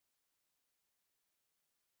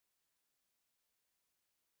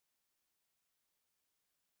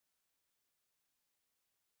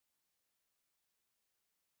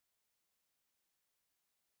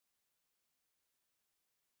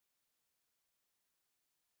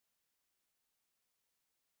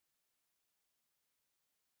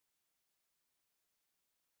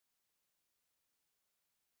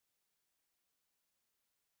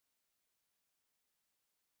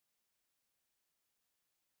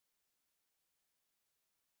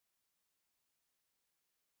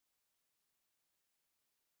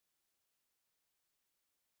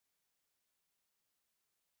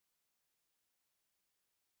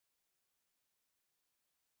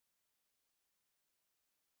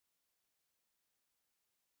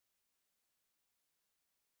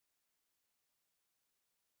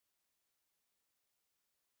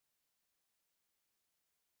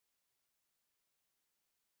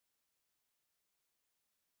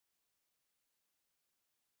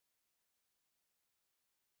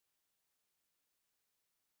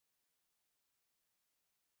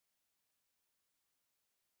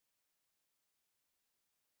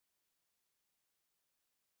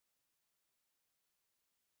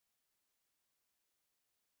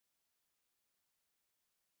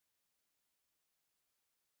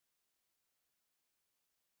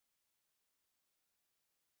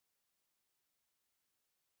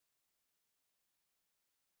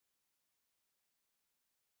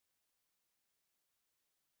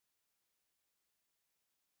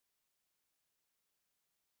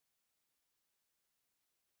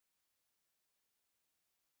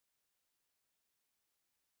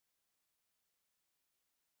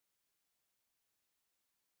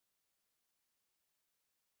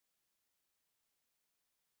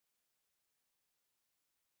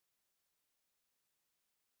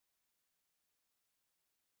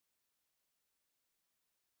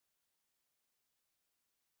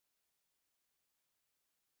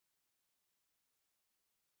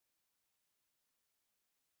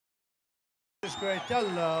This is great.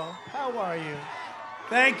 Hello. How are you?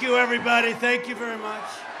 Thank you, everybody. Thank you very much.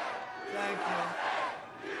 Thank you.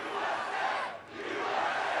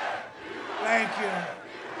 Thank you.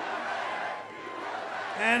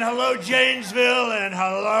 And hello, Janesville, and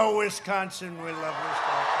hello, Wisconsin. We love Wisconsin.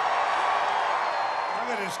 Look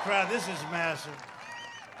at this crowd. This is massive.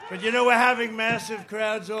 But you know, we're having massive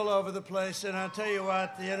crowds all over the place, and I'll tell you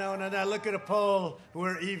what, you know, and I look at a poll,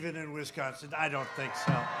 we're even in Wisconsin. I don't think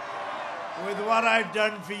so. With what I've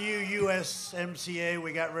done for you, USMCA,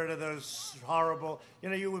 we got rid of those horrible, you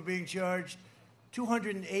know, you were being charged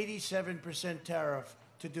 287% tariff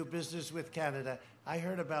to do business with Canada. I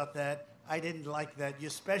heard about that. I didn't like that. Your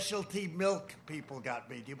specialty milk people got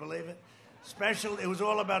me. Do you believe it? It was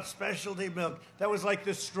all about specialty milk. That was like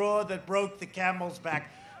the straw that broke the camel's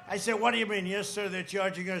back. I said, what do you mean? Yes, sir, they're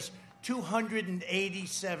charging us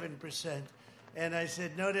 287%. And I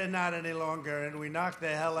said, no, they're not any longer. And we knocked the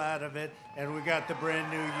hell out of it, and we got the brand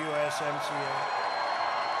new USMCA.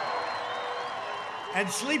 And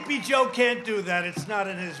Sleepy Joe can't do that. It's not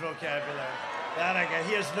in his vocabulary.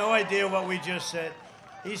 He has no idea what we just said.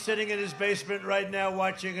 He's sitting in his basement right now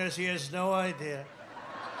watching us. He has no idea.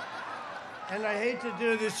 And I hate to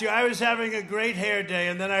do this to you. I was having a great hair day,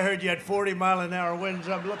 and then I heard you had 40-mile-an-hour winds.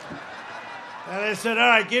 I'm looking. And I said, all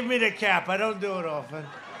right, give me the cap. I don't do it often.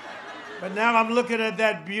 But now I'm looking at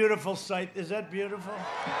that beautiful sight. Is that beautiful?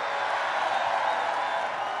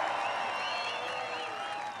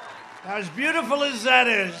 Now, as beautiful as that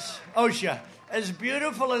is, OSHA, as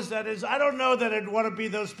beautiful as that is, I don't know that I'd want to be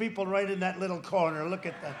those people right in that little corner. Look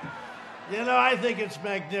at that. You know, I think it's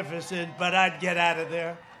magnificent, but I'd get out of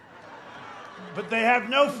there. But they have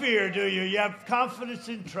no fear, do you? You have confidence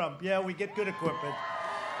in Trump. Yeah, we get good equipment.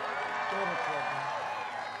 Good equipment.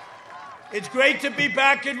 It's great to be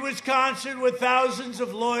back in Wisconsin with thousands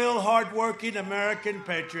of loyal, hardworking American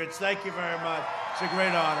patriots. Thank you very much. It's a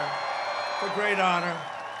great honor. It's a great honor.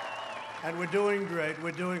 And we're doing great.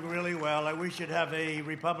 We're doing really well. I wish you'd have a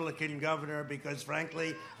Republican governor because,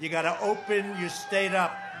 frankly, you got to open your state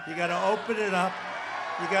up. You got to open it up.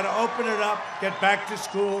 You got to open it up. Get back to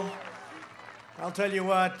school. I'll tell you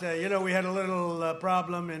what, you know, we had a little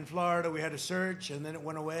problem in Florida. We had a surge, and then it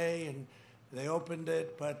went away, and they opened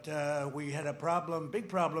it. But we had a problem, big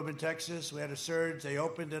problem in Texas. We had a surge. They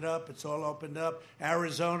opened it up. It's all opened up.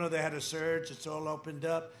 Arizona, they had a surge. It's all opened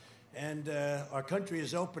up. And our country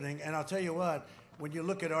is opening. And I'll tell you what, when you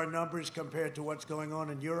look at our numbers compared to what's going on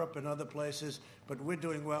in Europe and other places, but we're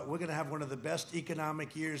doing well. We're going to have one of the best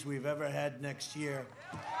economic years we've ever had next year.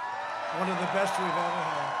 One of the best we've ever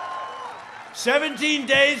had. 17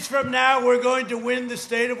 days from now, we're going to win the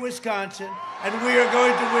state of Wisconsin, and we are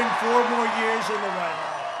going to win 4 more years in the White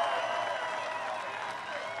House.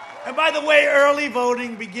 And by the way, early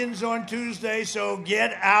voting begins on Tuesday, so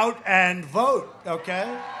get out and vote,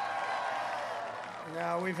 okay?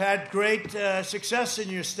 Now, we've had great success in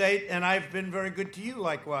your state, and I've been very good to you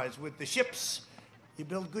likewise with the ships. You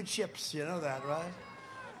build good ships, you know that, right?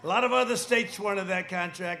 A lot of other states wanted that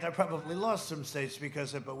contract. I probably lost some states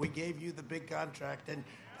because of it, but we gave you the big contract. And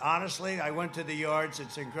honestly, I went to the yards.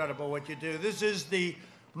 It's incredible what you do. This is the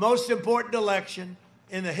most important election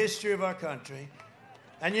in the history of our country.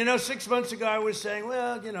 And, you know, 6 months ago I was saying,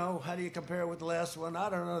 well, you know, how do you compare with the last one? I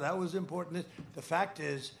don't know. That was important. The fact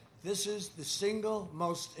is, this is the single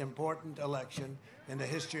most important election in the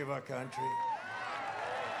history of our country.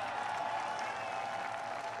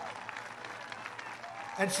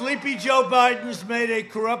 And Sleepy Joe Biden's made a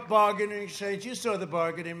corrupt bargain in exchange. You saw the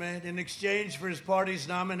bargain he made in exchange for his party's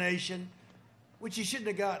nomination, which he shouldn't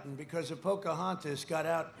have gotten because if Pocahontas got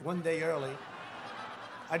out one day early,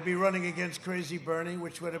 I'd be running against Crazy Bernie,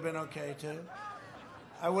 which would have been okay, too.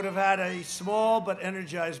 I would have had a small but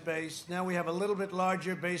energized base. Now we have a little bit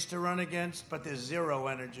larger base to run against, but there's zero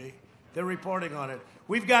energy. They're reporting on it.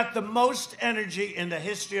 We've got the most energy in the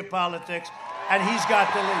history of politics, and he's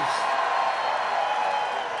got the least.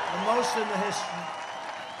 The most in the history.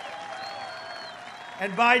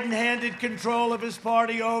 And Biden handed control of his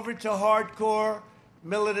party over to hardcore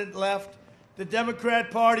militant left. The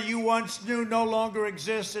Democrat Party you once knew no longer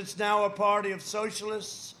exists. It's now a party of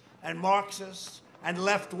socialists and Marxists and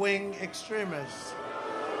left-wing extremists.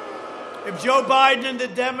 If Joe Biden and the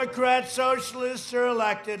Democrat socialists are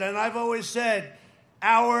elected, and I've always said,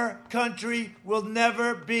 our country will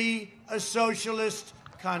never be a socialist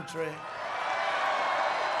country.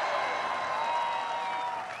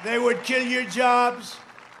 They would kill your jobs,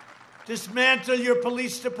 dismantle your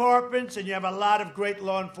police departments, and you have a lot of great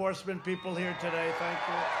law enforcement people here today. Thank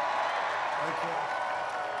you. Thank you.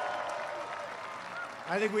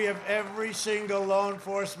 I think we have every single law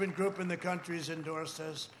enforcement group in the country has endorsed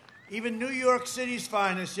us. Even New York City's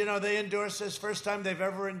finest, you know, they endorse this. First time they've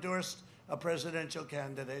ever endorsed a presidential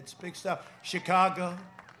candidate. It's big stuff. Chicago,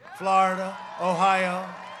 Florida, Ohio.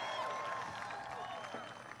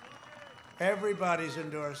 Everybody's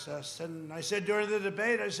endorsed us. And I said during the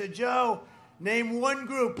debate, I said, Joe, name one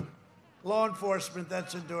group, law enforcement,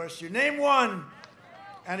 that's endorsed you. Name one.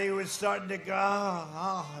 And he was starting to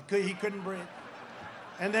go, he couldn't breathe.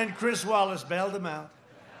 And then Chris Wallace bailed him out.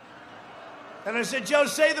 And I said, Joe,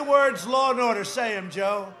 say the words law and order. Say them,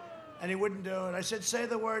 Joe. And he wouldn't do it. I said, say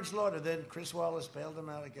the words law and order. Then Chris Wallace bailed him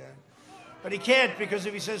out again. But he can't, because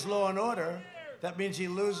if he says law and order, that means he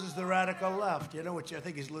loses the radical left. You know, which I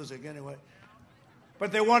think he's losing anyway.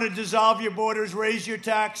 But they want to dissolve your borders, raise your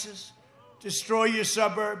taxes, destroy your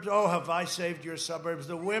suburbs. Oh, have I saved your suburbs.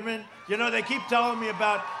 The women, you know, they keep telling me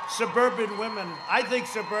about suburban women. I think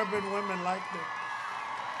suburban women like me.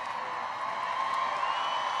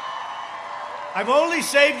 I've only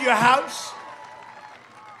saved your house,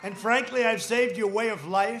 and frankly, I've saved your way of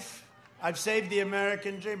life. I've saved the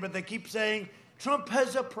American dream, but they keep saying, Trump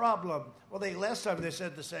has a problem. Well, last time they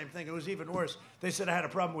said the same thing. It was even worse. They said I had a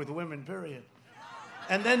problem with women, period.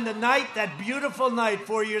 And then the night, that beautiful night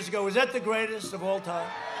 4 years ago, was that the greatest of all time?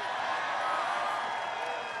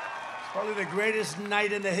 It's probably the greatest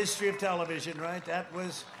night in the history of television, right? That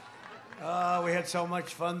was, we had so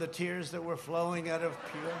much fun, the tears that were flowing out of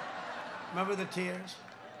pure. Remember the tears?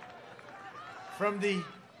 From the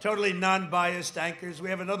totally non-biased anchors. We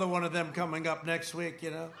have another one of them coming up next week,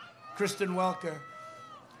 you know. Kristen Welker.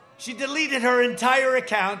 She deleted her entire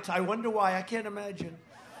account. I wonder why. I can't imagine.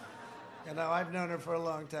 You know, I've known her for a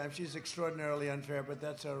long time. She's extraordinarily unfair, but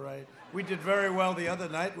that's all right. We did very well the other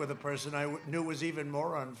night with a person I knew was even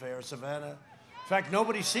more unfair, Savannah. In fact,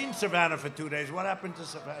 nobody's seen Savannah for 2 days. What happened to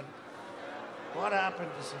Savannah? What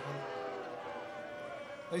happened to Savannah?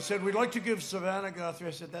 They said, we'd like to give Savannah Guthrie.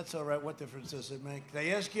 I said, that's all right. What difference does it make?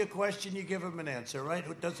 They ask you a question, you give them an answer, right?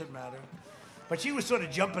 It doesn't matter. But she was sort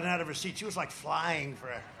of jumping out of her seat. She was like flying for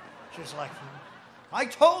her. She was like, I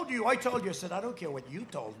told you. I said, I don't care what you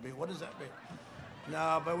told me. What does that mean?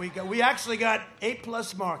 No, but we actually got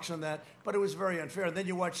 8+ marks on that, but it was very unfair. And then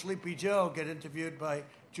you watch Sleepy Joe get interviewed by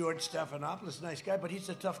George Stephanopoulos, nice guy, but he's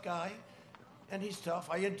a tough guy, and he's tough.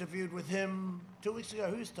 I interviewed with him 2 weeks ago.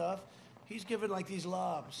 Who's tough? He's given like these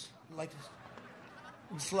lobs, like this,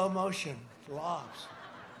 in slow motion, lobs.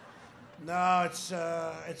 No,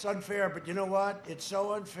 it's unfair, but you know what? It's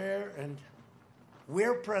so unfair, and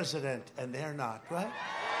we're president, and they're not, right?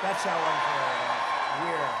 That's how unfair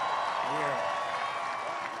it is. We're.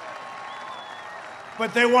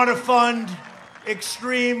 But they want to fund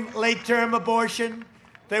extreme late-term abortion.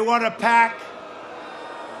 They want to pack.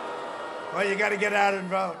 Well, you got to get out and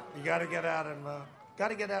vote. You got to get out and vote. Got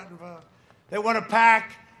to get out and vote. They want to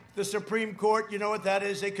pack the Supreme Court. You know what that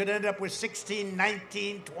is? They could end up with 16,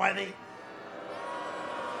 19, 20.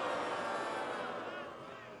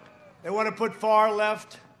 They want to put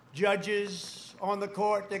far-left judges on the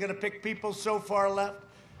court. They're going to pick people so far left,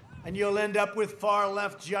 and you'll end up with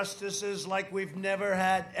far-left justices like we've never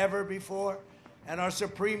had ever before. And our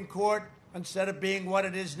Supreme Court, instead of being what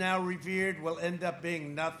it is now, revered, will end up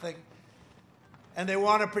being nothing. And they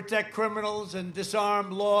want to protect criminals and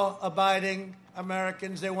disarm law-abiding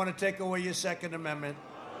Americans. They want to take away your Second Amendment.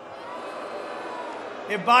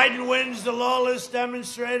 If Biden wins, the lawless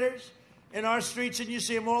demonstrators in our streets, and you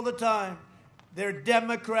see them all the time, they're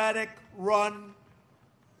Democratic run.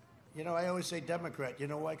 You know, I always say Democrat. You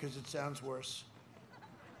know why? Because it sounds worse.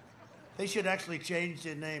 They should actually change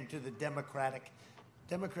their name to the Democratic.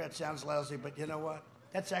 Democrat sounds lousy, but you know what?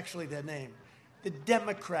 That's actually their name. The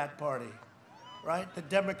Democrat Party. Right? The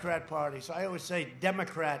Democrat Party. So I always say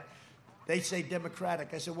Democrat. They say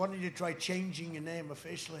Democratic. I said, why don't you try changing your name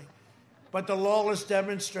officially? But the lawless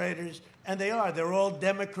demonstrators, and they're all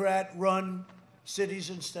Democrat-run cities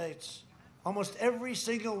and states. Almost every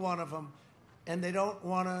single one of them. And they don't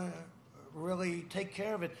want to really take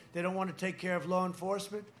care of it. They don't want to take care of law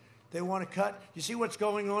enforcement. They want to cut. You see what's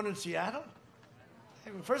going on in Seattle?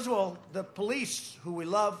 First of all, the police, who we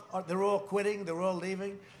love, they're all quitting. They're all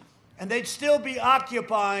leaving. And they'd still be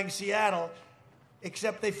occupying Seattle,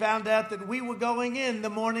 except they found out that we were going in the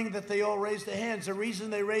morning that they all raised their hands. The reason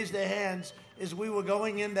they raised their hands is we were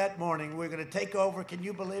going in that morning. We're going to take over. Can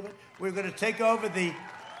you believe it? We're going to take over the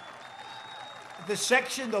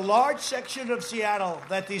large section of Seattle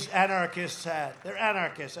that these anarchists had. They're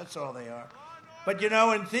anarchists. That's all they are. But, you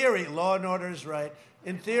know, in theory, law and order is right.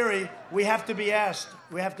 In theory, we have to be asked.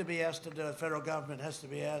 We have to be asked to do it. The federal government has to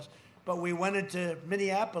be asked. But we went into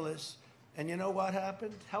Minneapolis, and you know what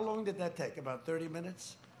happened? How long did that take? About 30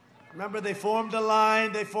 minutes? Remember, they formed a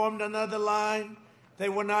line. They formed another line. They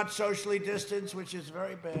were not socially distanced, which is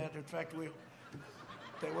very bad. In fact,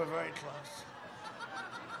 they were very close.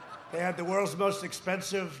 They had the world's most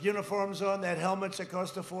expensive uniforms on. They had helmets that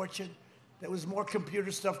cost a fortune. There was more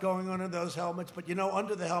computer stuff going on in those helmets. But,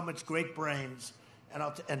 under the helmets, great brains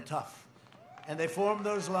and tough. And they formed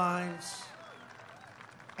those lines.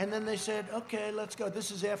 And then they said, okay, let's go. This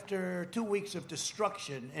is after 2 weeks of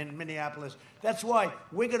destruction in Minneapolis. That's why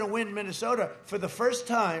we're going to win Minnesota for the first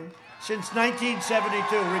time since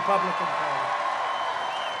 1972, Republican Party.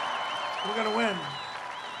 We're going to win.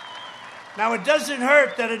 Now, it doesn't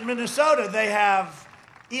hurt that in Minnesota they have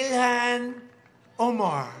Ilhan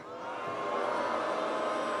Omar,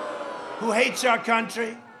 who hates our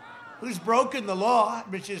country, who's broken the law.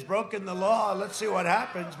 But she's broken the law. Let's see what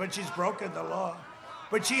happens, but she's broken the law.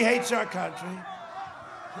 But she hates our country.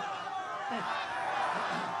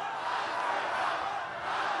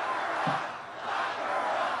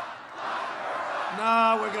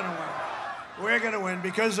 No, we're going to win. We're going to win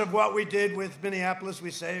because of what we did with Minneapolis.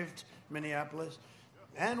 We saved Minneapolis.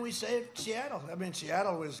 And we saved Seattle. I mean,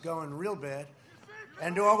 Seattle was going real bad.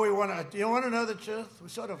 And do you want to know the truth? We're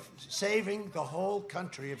sort of saving the whole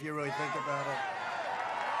country, if you really think about it.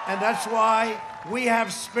 And that's why we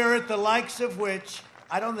have spirit, the likes of which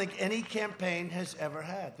I don't think any campaign has ever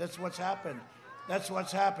had. That's what's happened. That's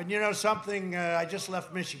what's happened. Something, I just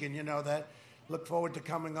left Michigan, you know that. Look forward to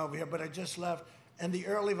coming over here, but I just left. And the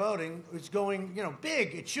early voting is going,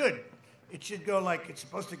 big. It should. It should go it's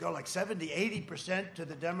supposed to go 70, 80% to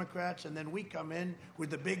the Democrats, and then we come in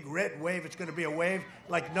with the big red wave. It's going to be a wave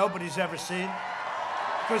like nobody's ever seen.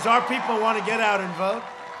 Because our people want to get out and vote.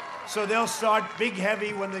 So they'll start big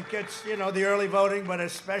heavy when it gets, the early voting, but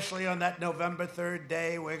especially on that November 3rd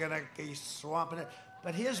day, we're going to be swamping it.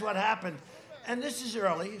 But here's what happened. And this is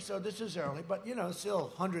early, but,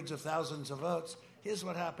 still hundreds of thousands of votes. Here's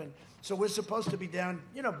what happened. So we're supposed to be down,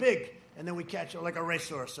 big, and then we catch it like a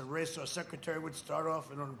racehorse. A racehorse secretary would start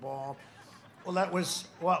off and on ball. Well, that was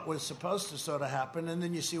what was supposed to sort of happen, and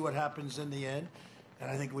then you see what happens in the end, and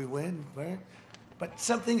I think we win, right? But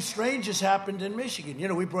something strange has happened in Michigan.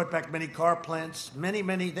 We brought back many car plants, many.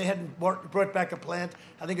 They hadn't brought back a plant,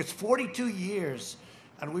 I think it's 42 years.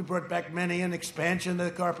 And we brought back many, an expansion of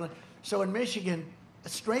the car plant. So in Michigan, a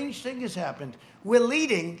strange thing has happened. We're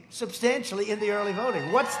leading substantially in the early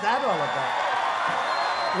voting. What's that all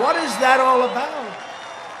about? What is that all about?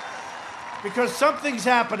 Because something's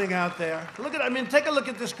happening out there. Take a look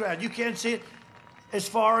at this crowd. You can't see it. As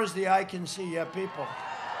far as the eye can see, you have people.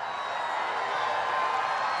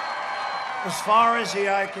 As far as the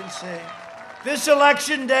eye can see. This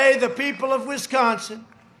election day, the people of Wisconsin,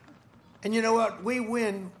 and you know what? We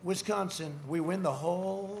win Wisconsin. We win the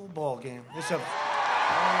whole ball game.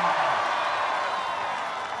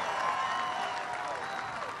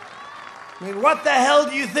 What the hell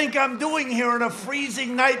do you think I'm doing here on a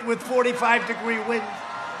freezing night with 45-degree winds?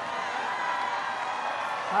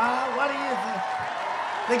 What do you think?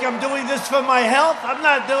 Think I'm doing this for my health? I'm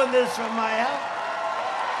not doing this for my health.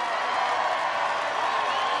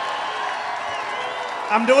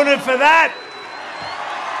 I'm doing it for that.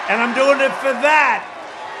 And I'm doing it for that.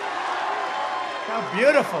 How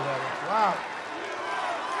beautiful that is. Wow.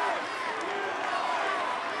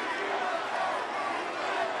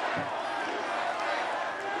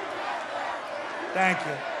 Thank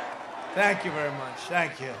you. Thank you very much.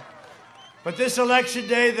 Thank you. But this election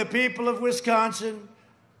day, the people of Wisconsin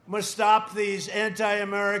must stop these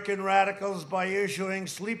anti-American radicals by issuing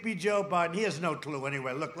Sleepy Joe Biden. He has no clue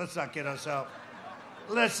anyway. Look, let's not kid ourselves.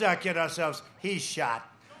 He's shot.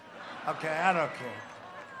 Okay, I don't care.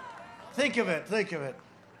 Think of it.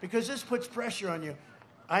 Because this puts pressure on you.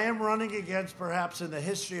 I am running against, perhaps in the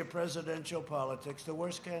history of presidential politics, the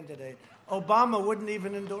worst candidate. Obama wouldn't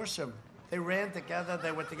even endorse him. They ran together,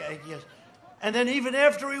 they went together. Yes. And then even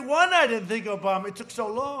after he won, I didn't think Obama. It took so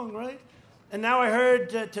long, right? And now I heard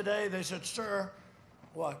today, they said, sir,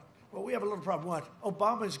 what? Well, we have a little problem. What?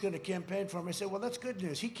 Obama's going to campaign for him. I said, well, that's good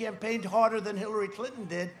news. He campaigned harder than Hillary Clinton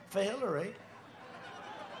did for Hillary.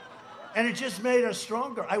 And it just made us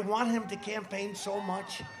stronger. I want him to campaign so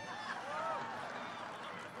much.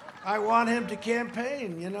 I want him to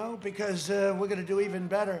campaign, because we're going to do even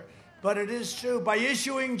better. But it is true. By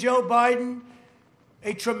issuing Joe Biden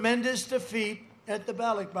a tremendous defeat at the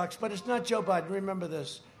ballot box. But it's not Joe Biden. Remember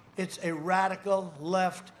this. It's a radical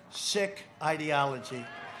left sick ideology.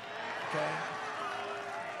 Okay?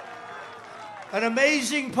 An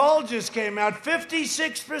amazing poll just came out.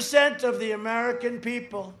 56% of the American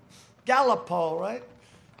people, Gallup poll, right,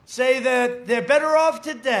 say that they're better off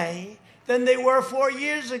today than they were 4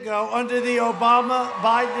 years ago under the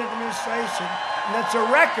Obama-Biden administration. And that's a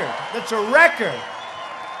record.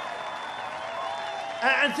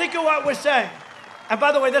 And think of what we're saying. And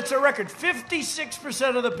by the way, that's a record.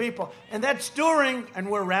 56% of the people. And that's during, and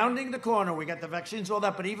we're rounding the corner. We got the vaccines, all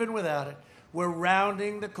that, but even without it, we're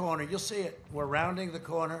rounding the corner. You'll see it. We're rounding the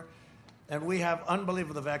corner. And we have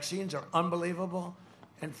unbelievable. The vaccines are unbelievable.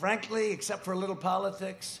 And frankly, except for a little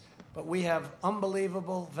politics, but we have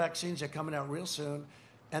unbelievable vaccines. They're coming out real soon.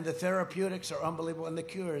 And the therapeutics are unbelievable. And the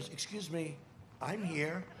cures, excuse me, I'm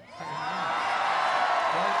here.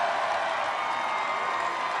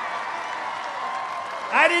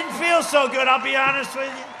 I didn't feel so good, I'll be honest with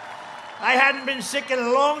you. I hadn't been sick in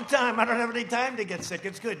a long time. I don't have any time to get sick.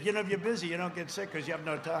 It's good. You know, if you're busy, you don't get sick because you have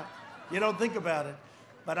no time. You don't think about it.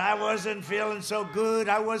 But I wasn't feeling so good.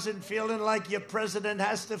 I wasn't feeling like your president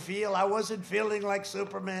has to feel. I wasn't feeling like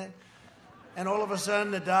Superman. And all of a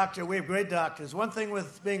sudden, the doctor, we have great doctors. One thing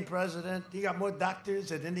with being president, you got more doctors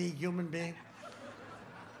than any human being.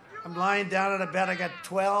 I'm lying down in a bed. I got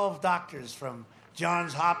 12 doctors from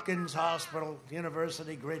Johns Hopkins Hospital,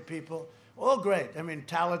 University, great people. All great. I mean,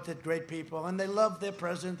 talented, great people. And they love their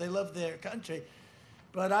president. They love their country.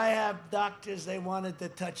 But I have doctors, they wanted to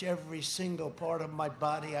touch every single part of my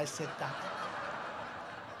body. I said, doctor.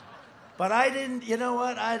 But I didn't, you know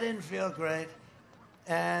what? I didn't feel great.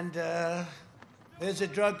 And there's a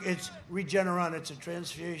drug, it's Regeneron. It's a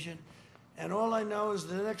transfusion. And all I know is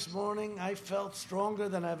the next morning I felt stronger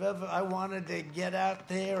than I wanted to get out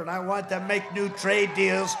there, and I wanted to make new trade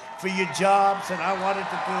deals for your jobs, and I wanted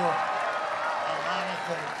to do a lot of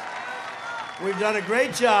things. We've done a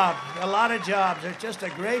great job, a lot of jobs. It's just a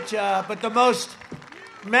great job. But the most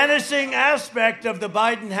menacing aspect of the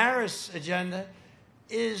Biden-Harris agenda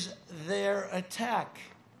is their attack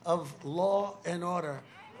of law and order.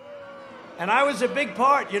 And I was a big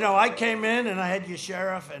part. You know, I came in and I had your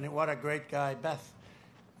sheriff, and what a great guy, Beth.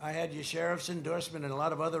 I had your sheriff's endorsement and a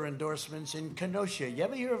lot of other endorsements in Kenosha. You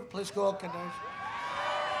ever hear of a place called Kenosha?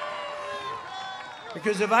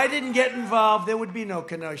 Because if I didn't get involved, there would be no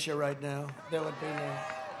Kenosha right now. There would be no.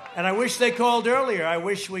 And I wish they called earlier. I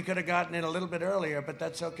wish we could have gotten in a little bit earlier, but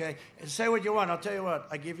that's okay. And say what you want. I'll tell you what.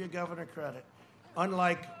 I give you governor credit.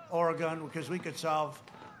 Unlike Oregon, because we could solve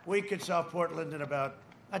Portland in about,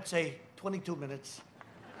 I'd say, 22 minutes.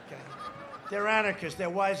 Okay. They're anarchists. They're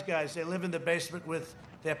wise guys. They live in the basement with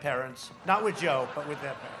their parents. Not with Joe, but with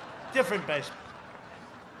their parents. Different basement.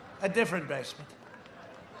 A different basement.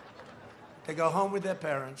 They go home with their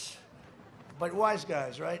parents. But wise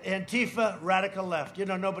guys, right? Antifa, radical left. You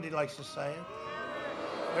know, nobody likes to say it.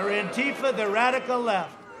 They're Antifa, the radical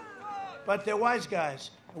left. But they're wise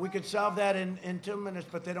guys. We could solve that in 2 minutes,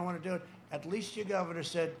 but they don't want to do it. At least your governor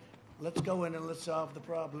said, let's go in and let's solve the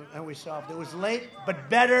problem. And we solved it. It was late, but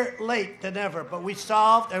better late than never. But we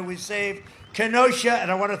solved and we saved Kenosha. And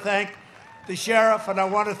I want to thank the sheriff, and I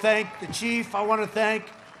want to thank the chief. I want to thank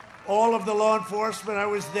all of the law enforcement. I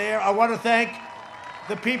was there. I want to thank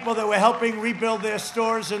the people that were helping rebuild their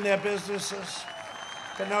stores and their businesses.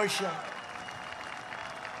 Kenosha.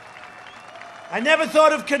 I never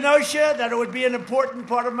thought of Kenosha, that it would be an important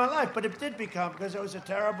part of my life, but it did become, because it was a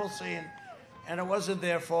terrible scene. And it wasn't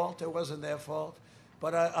their fault. It wasn't their fault.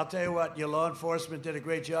 But I'll tell you what, your law enforcement did a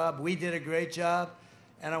great job. We did a great job.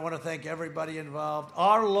 And I want to thank everybody involved.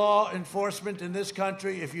 Our law enforcement in this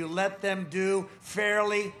country, if you let them do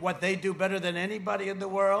fairly what they do better than anybody in the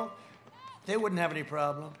world, they wouldn't have any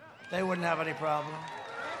problem. They wouldn't have any problem.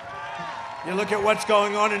 You look at what's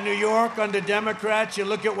going on in New York under Democrats. You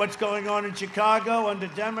look at what's going on in Chicago under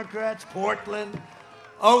Democrats, Portland,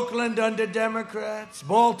 Oakland under Democrats,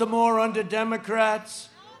 Baltimore under Democrats.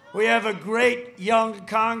 We have a great young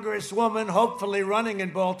congresswoman hopefully running in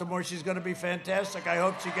Baltimore. She's going to be fantastic. I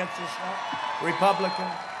hope she gets a shot. Republican.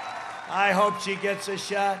 I hope she gets a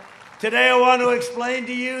shot. Today I want to explain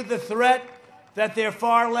to you the threat that their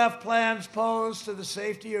far-left plans pose to the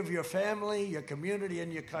safety of your family, your community,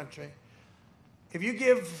 and your country. If you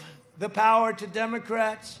give the power to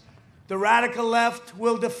Democrats, the radical left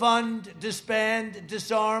will defund, disband,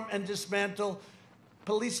 disarm, and dismantle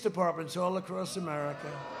police departments all across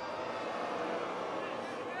America.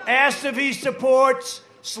 Asked if he supports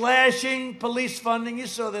slashing police funding, you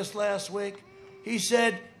saw this last week. He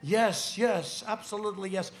said, yes, yes, absolutely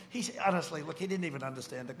yes. Honestly, look, he didn't even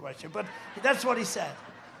understand the question, but that's what he said.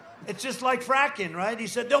 It's just like fracking, right? He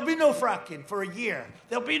said, there'll be no fracking for a year.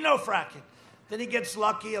 There'll be no fracking. Then he gets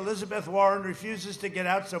lucky. Elizabeth Warren refuses to get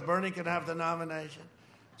out so Bernie can have the nomination.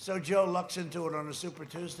 So Joe lucks into it on a Super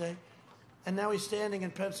Tuesday. And now he's standing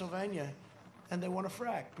in Pennsylvania, and they want to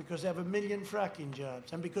frack because they have 1 million fracking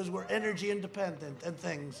jobs and because we're energy independent and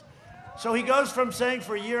things. So he goes from saying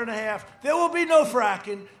for a year and a half, there will be no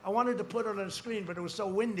fracking. I wanted to put it on a screen, but it was so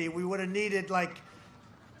windy, we would have needed like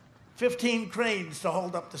 15 cranes to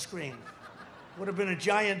hold up the screen. Would have been a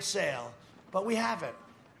giant sale, but we have it.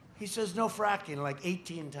 He says no fracking like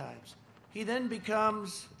 18 times. He then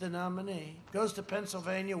becomes the nominee, goes to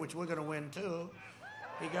Pennsylvania, which we're going to win too.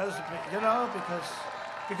 He goes to,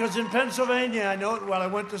 because in Pennsylvania, I know it well, I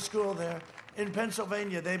went to school there. In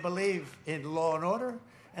Pennsylvania, they believe in law and order,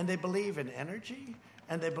 and they believe in energy,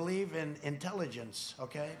 and they believe in intelligence,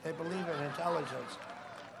 okay? They believe in intelligence.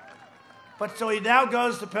 But so he now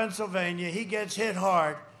goes to Pennsylvania, he gets hit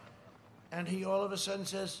hard, and he all of a sudden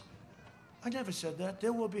says, I never said that.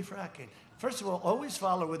 There will be fracking. First of all, always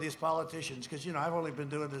follow with these politicians, because, I've only been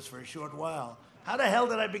doing this for a short while. How the hell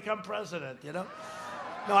did I become president, No,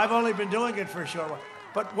 I've only been doing it for a short while.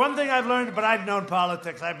 But one thing I've learned, but I've known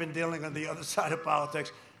politics. I've been dealing on the other side of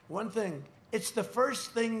politics. One thing, it's the first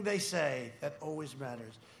thing they say that always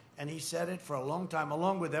matters. And he said it for a long time,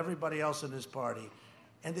 along with everybody else in his party.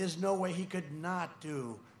 And there's no way he could not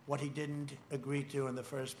do what he didn't agree to in the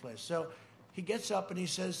first place. So he gets up and he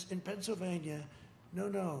says, in Pennsylvania,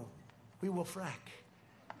 no, we will frack.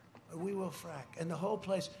 We will frack. And the whole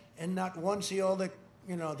place, and not once see all the,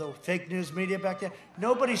 the fake news media back there,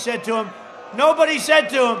 nobody said to him,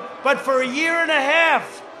 but for a year and a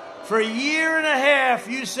half,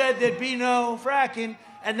 you said there'd be no fracking,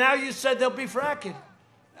 and now you said there'll be fracking.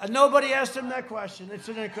 And nobody asked him that question. It's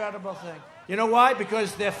an incredible thing. You know why?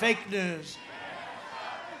 Because they're fake news.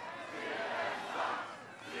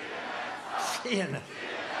 CNN.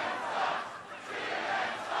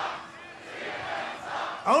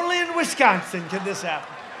 Only in Wisconsin can this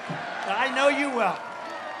happen. I know you well.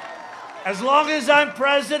 As long as I'm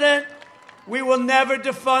president, we will never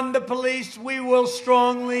defund the police. We will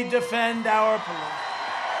strongly defend our police.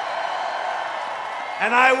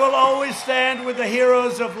 And I will always stand with the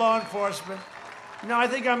heroes of law enforcement. I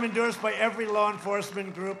think I'm endorsed by every law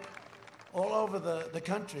enforcement group all over the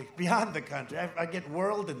country, beyond the country. I get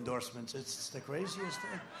world endorsements. It's the craziest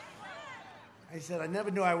thing. I said, I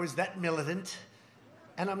never knew I was that militant.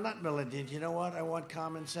 And I'm not militant. You know what? I want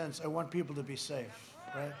common sense. I want people to be safe,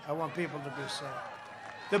 right? I want people to be safe.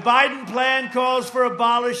 The Biden plan calls for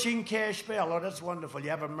abolishing cash bail. Oh, that's wonderful.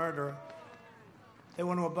 You have a murderer. They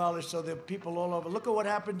want to abolish, so there are people all over. Look at what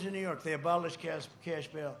happened in New York. They abolished cash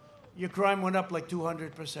bail. Your crime went up like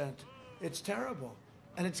 200%. It's terrible.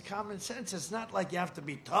 And it's common sense. It's not like you have to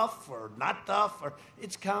be tough or not tough.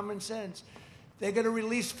 It's common sense. They're going to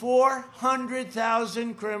release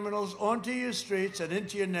 400,000 criminals onto your streets and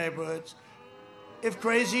into your neighborhoods if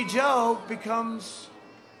Crazy Joe becomes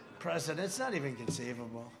president. It's not even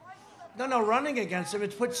conceivable. No, running against him,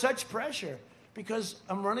 it's put such pressure because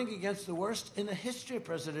I'm running against the worst in the history of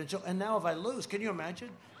presidential, and now if I lose, can you imagine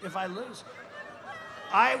if I lose?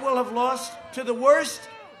 I will have lost to the worst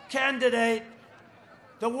candidate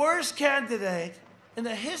in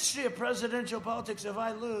the history of presidential politics. If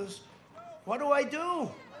I lose, what do I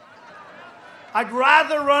do? I'd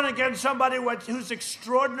rather run against somebody who's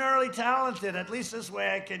extraordinarily talented. At least this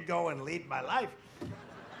way I can go and lead my life.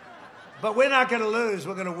 But we're not going to lose.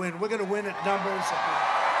 We're going to win. We're going to win at numbers.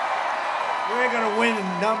 We're going to win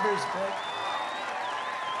in numbers, big.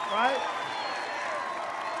 Right?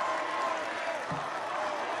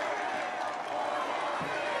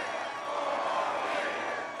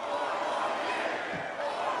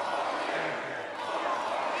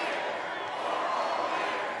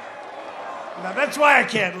 Now, that's why I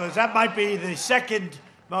can't lose. That might be the second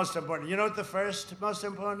most important. You know what the first most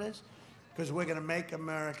important is? Because we're going to make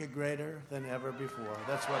America greater than ever before.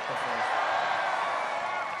 That's what the first.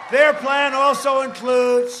 Their plan also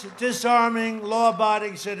includes disarming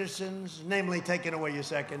law-abiding citizens, namely taking away your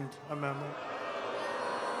Second Amendment.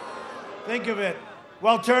 Think of it.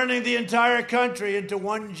 While turning the entire country into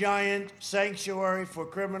one giant sanctuary for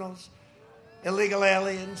criminals, illegal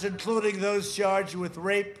aliens, including those charged with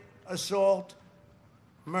rape, assault,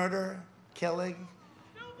 murder, killing.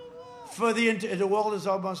 The wall is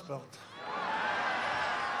almost built.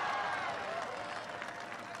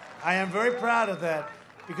 I am very proud of that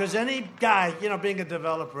because any guy, being a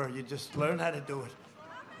developer, you just learn how to do it.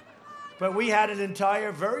 But we had an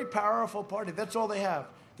entire, very powerful party. That's all they have.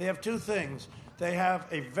 They have two things. They have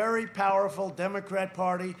a very powerful Democrat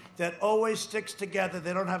Party that always sticks together.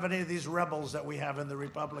 They don't have any of these rebels that we have in the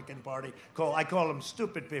Republican Party. I call them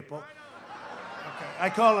stupid people. Okay. I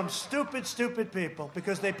call them stupid people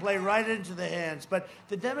because they play right into the hands. But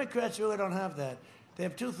the Democrats really don't have that. They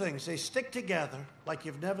have two things. They stick together like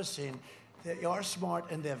you've never seen. They are smart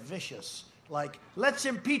and they're vicious. Like, let's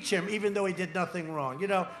impeach him even though he did nothing wrong.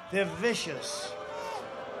 They're vicious.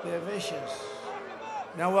 They're vicious.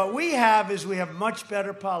 Now, what we have is we have much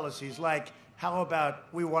better policies, like How about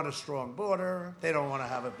we want a strong border? They don't want to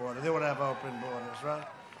have a border. They want to have open borders, right?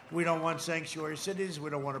 We don't want sanctuary cities.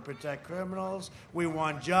 We don't want to protect criminals. We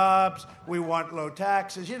want jobs. We want low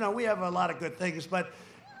taxes. You know, we have a lot of good things, but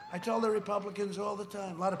I tell the Republicans all the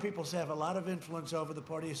time, a lot of people say have a lot of influence over the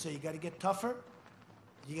party. You say you got to get tougher.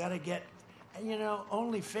 You got to get, you know,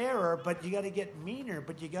 only fairer, but you got to get meaner,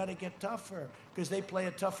 but you got to get tougher because they play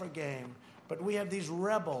a tougher game. But we have these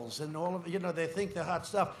rebels and all of, you know, they think they're hot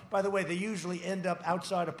stuff. By the way, they usually end up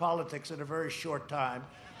outside of politics in a very short time.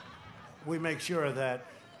 We make sure of that.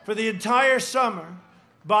 For the entire summer,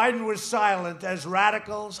 Biden was silent as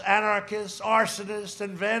radicals, anarchists, arsonists,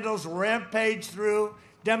 and vandals rampaged through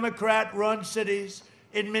Democrat-run cities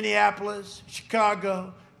in Minneapolis,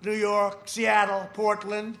 Chicago, New York, Seattle,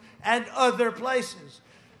 Portland, and other places.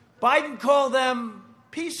 Biden called them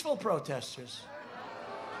peaceful protesters.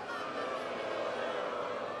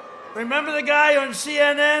 Remember the guy on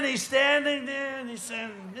CNN? He's standing there and he's saying,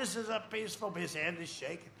 this is a peaceful, his hand is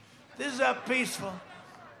shaking. This is a peaceful.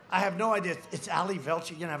 I have no idea. It's Ali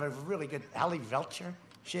Velcher. You know, I have a really good Ali Velcher.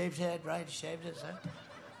 Shaved head, right? Shaved his head.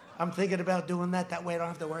 I'm thinking about doing that. That way I don't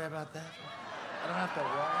have to worry about that. I don't have to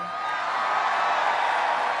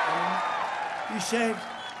worry. You know? He shaved.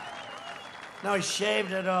 No, he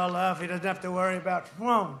shaved it all off. He doesn't have to worry about,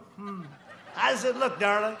 How does it look,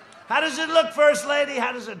 darling? How does it look, First Lady?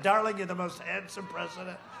 How does it, darling? You're the most handsome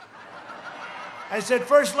president. I said,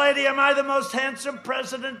 First Lady, am I the most handsome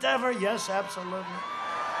president ever? Yes, absolutely.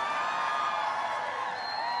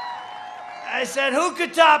 I said, who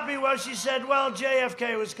could top me? Well, she said, well,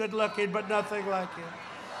 JFK was good looking, but nothing like you.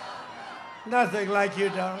 Nothing like you,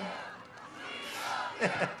 darling.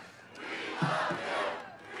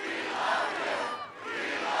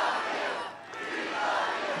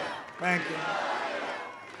 Thank you.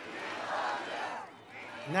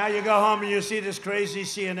 Now you go home and you see this crazy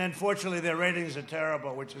CNN. Fortunately, their ratings are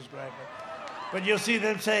terrible, which is great. But you'll see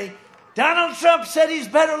them say, Donald Trump said he's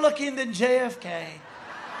better looking than JFK.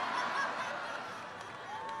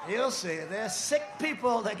 You'll see. They're sick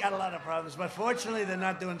people. They got a lot of problems. But fortunately, they're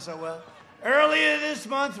not doing so well. Earlier this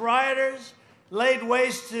month, rioters laid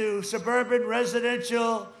waste to suburban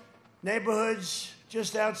residential neighborhoods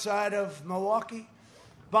just outside of Milwaukee.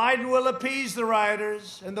 Biden will appease the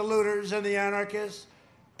rioters and the looters and the anarchists,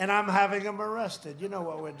 and I'm having them arrested. You know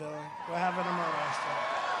what we're doing. We're having them arrested.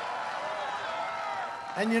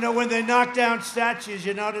 And, you know, when they knock down statues,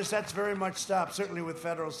 you notice that's very much stopped, certainly with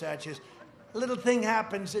federal statues. A little thing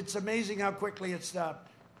happens. It's amazing how quickly it stopped.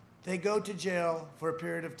 They go to jail for a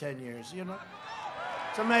period of 10 years, you know?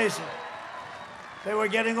 It's amazing. They were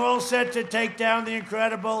getting all set to take down the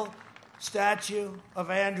incredible statue of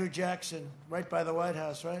Andrew Jackson right by the White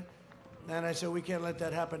House, right? And I said, we can't let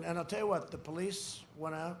that happen. And I'll tell you what, the police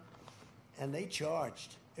went out and they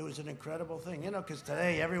charged. It was an incredible thing, you know, because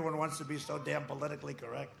today everyone wants to be so damn politically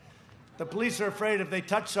correct. The police are afraid if they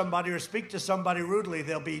touch somebody or speak to somebody rudely,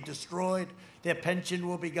 they'll be destroyed. Their pension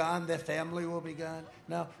will be gone. Their family will be gone.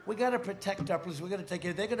 No, we got to protect our police. We got to take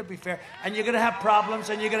care. They're going to be fair. And you're going to have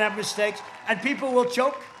problems and you're going to have mistakes. And people will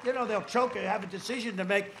choke. You know, they'll choke and have a decision to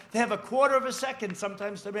make. They have a quarter of a second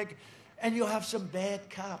sometimes to make. And you'll have some bad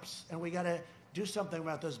cops. And we got to do something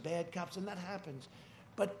about those bad cops. And that happens.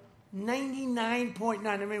 But 99.9,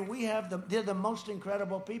 I mean, we have them. They're the most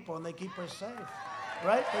incredible people and they keep us safe.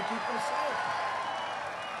 Right? They keep us safe.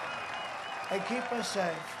 They keep us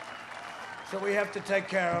safe. So we have to take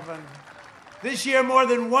care of them. This year, more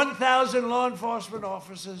than 1,000 law enforcement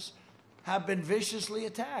officers have been viciously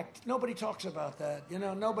attacked. Nobody talks about that. You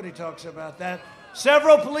know, nobody talks about that.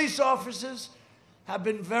 Several police officers have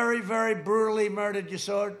been very, very brutally murdered. You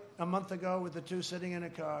saw it a month ago with the two sitting in a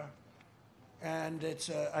car. And it's,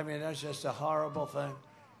 I mean, that's just a horrible thing.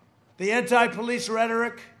 The anti-police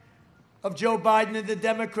rhetoric of Joe Biden and the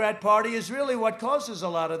Democrat Party is really what causes a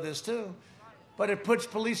lot of this, too. But it puts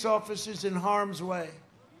police officers in harm's way.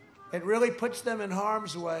 It really puts them in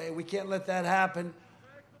harm's way. We can't let that happen.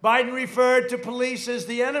 Biden referred to police as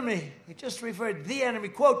the enemy. He just referred the enemy,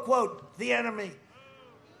 quote, quote, the enemy,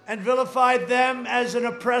 and vilified them as an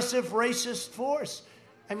oppressive, racist force.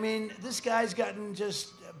 I mean, this guy's gotten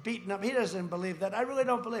just beaten up. He doesn't believe that. I really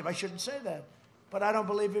don't believe. I shouldn't say that. But I don't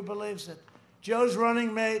believe he believes it. Joe's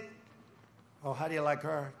running mate. Oh, how do you like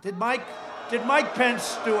her? Did Mike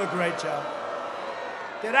Pence do a great job?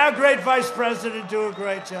 Did our great vice president do a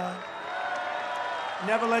great job?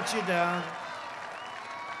 Never let you down.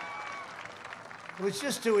 It was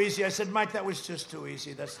just too easy. I said, Mike, that was just too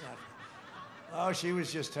easy. That's not. Oh, she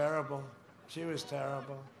was just terrible. She was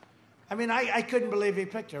terrible. I mean, I couldn't believe he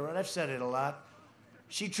picked her, right? I've said it a lot.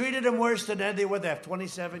 She treated him worse than Andy. What, they have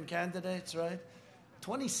 27 candidates, right?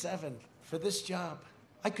 27. for this job.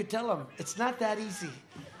 I could tell them, it's not that easy.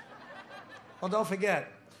 Well, don't forget,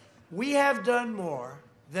 we have done more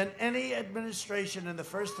than any administration in the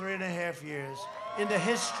first 3.5 years in the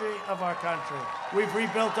history of our country. We've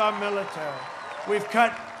rebuilt our military. We've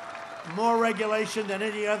cut more regulation than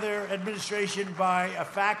any other administration by a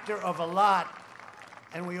factor of a lot.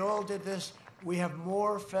 And we all did this. We have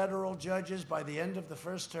more federal judges by the end of the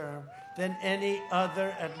first term than any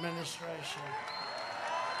other administration.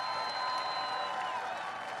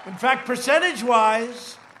 In fact,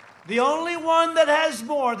 percentage-wise, the only one that has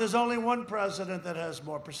more, there's only one president that has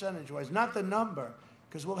more percentage-wise, not the number,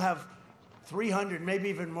 because we'll have 300, maybe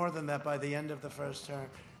even more than that by the end of the first term.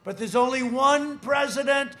 But there's only one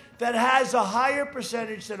president that has a higher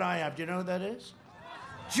percentage than I have. Do you know who that is?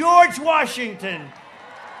 George Washington.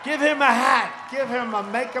 Give him a hat. Give him a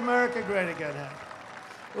Make America Great Again hat.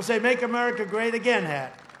 We'll say Make America Great Again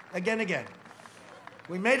hat. Again.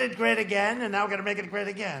 We made it great again, and now we're going to make it great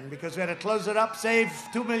again because we had to close it up, save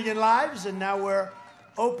 2 million lives, and now we're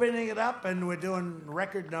opening it up, and we're doing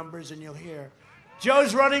record numbers, and you'll hear.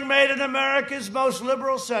 Joe's running mate and America's most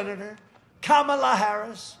liberal senator, Kamala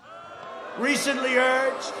Harris, recently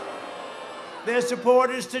urged their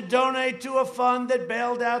supporters to donate to a fund that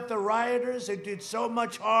bailed out the rioters who did so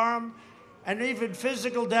much harm and even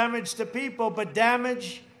physical damage to people, but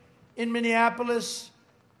damage in Minneapolis.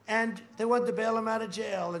 And they wanted to bail him out of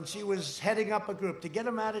jail, and she was heading up a group to get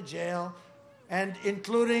him out of jail, and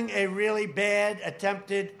including a really bad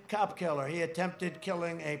attempted cop killer. He attempted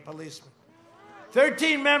killing a policeman.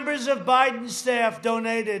 13 members of Biden's staff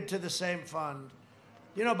donated to the same fund.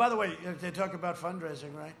 You know, by the way, they talk about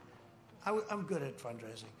fundraising, right? I'm good at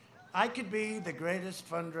fundraising. I could be the greatest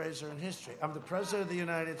fundraiser in history. I'm the president of the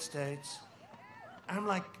United States. I'm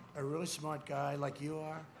like a really smart guy like you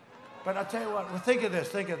are. But I'll tell you what, well, think of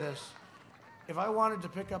this. If I wanted to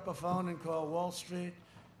pick up a phone and call Wall Street,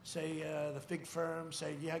 say the big firm,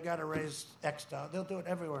 say, yeah, I got to raise X dollars, they'll do it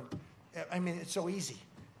everywhere. I mean, it's so easy.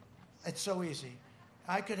 It's so easy.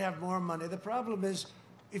 I could have more money. The problem is,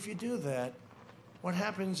 if you do that, what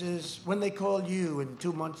happens is when they call you in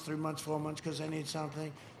 2 months, 3 months, 4 months because they need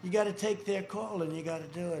something, you got to take their call and you got to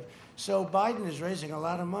do it. So Biden is raising a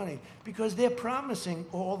lot of money because they're promising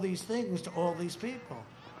all these things to all these people.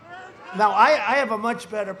 Now, I have a much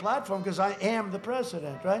better platform because I am the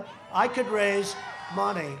president, right? I could raise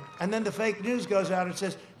money, and then the fake news goes out and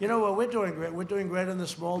says, you know what, we're doing great. We're doing great on the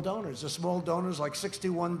small donors. The small donors, like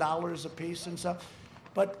 $61 a piece and stuff.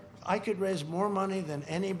 But I could raise more money than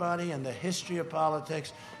anybody in the history of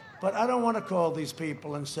politics. But I don't want to call these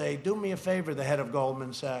people and say, do me a favor, the head of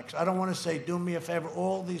Goldman Sachs. I don't want to say, do me a favor,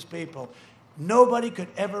 all these people. Nobody could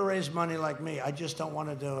ever raise money like me. I just don't want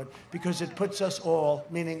to do it because it puts us all,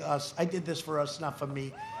 meaning us. I did this for us, not for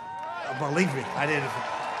me. Believe me, I didn't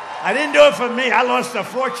do it for me. I lost a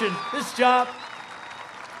fortune. This job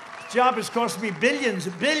has cost me billions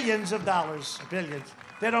of dollars. Billions.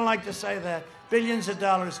 They don't like to say that. Billions of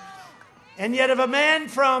dollars. And yet if a man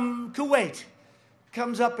from Kuwait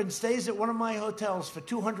comes up and stays at one of my hotels for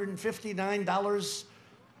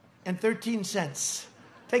 $259.13,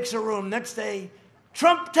 takes a room. Next day,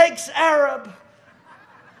 Trump takes Arab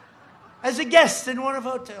as a guest in one of the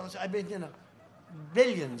hotels. I mean, you know,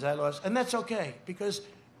 billions I lost. And that's okay, because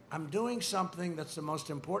I'm doing something that's the most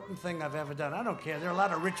important thing I've ever done. I don't care. There are a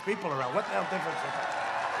lot of rich people around. What the hell difference is it?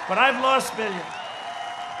 But I've lost billions.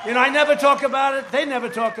 You know, I never talk about it. They never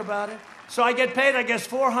talk about it. So I get paid, I guess,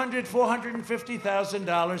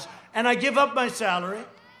 $450,000, and I give up my salary.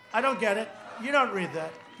 I don't get it. You don't read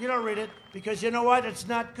that. You don't read it because you know what? It's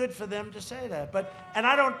not good for them to say that. And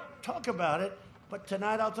I don't talk about it, but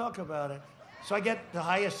tonight I'll talk about it. So I get the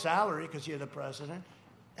highest salary because you're the president,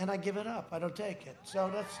 and I give it up. I don't take it. So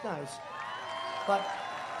that's nice. But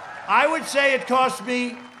I would say it cost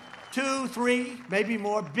me $2, $3, maybe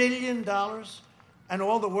more $billion, and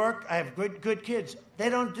all the work. I have good kids. They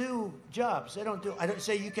don't do jobs. I don't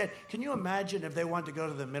say you can. Can you imagine if they wanted to go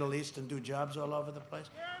to the Middle East and do jobs all over the place?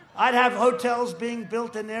 I'd have hotels being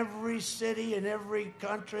built in every city, in every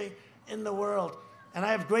country in the world. And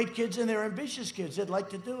I have great kids, and they're ambitious kids. They'd like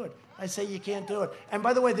to do it. I say you can't do it. And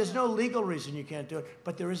by the way, there's no legal reason you can't do it,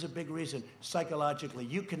 but there is a big reason psychologically.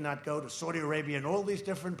 You cannot go to Saudi Arabia and all these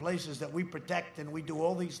different places that we protect and we do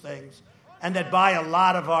all these things and that buy a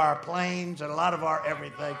lot of our planes and a lot of our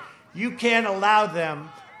everything. You can't allow them.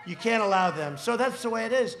 You can't allow them. So that's the way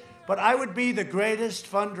it is. But I would be the greatest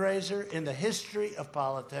fundraiser in the history of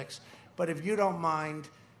politics. But if you don't mind,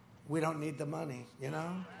 we don't need the money, you know?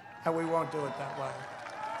 And we won't do it that way.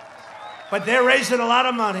 But they're raising a lot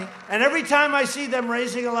of money. And every time I see them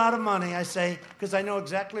raising a lot of money, I say, because I know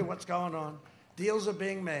exactly what's going on, deals are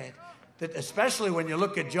being made. especially when you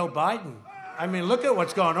look at Joe Biden. I mean, look at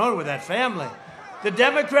what's going on with that family. The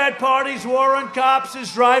Democrat Party's war on cops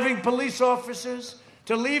is driving police officers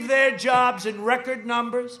to leave their jobs in record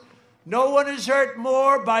numbers. No one is hurt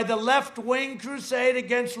more by the left-wing crusade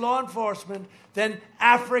against law enforcement than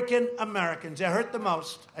African Americans. They're hurt the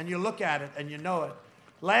most, and you look at it and you know it.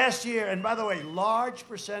 Last year, and by the way, large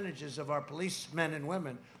percentages of our policemen and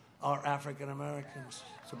women are African Americans.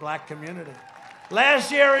 It's a black community.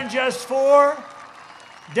 Last year, in just 4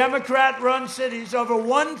 Democrat-run cities, over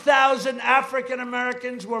 1,000 African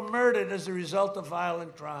Americans were murdered as a result of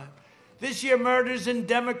violent crime. This year, murders in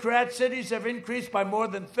Democrat cities have increased by more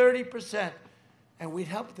than 30%. And we'd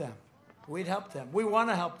help them. We'd help them. We want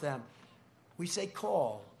to help them. We say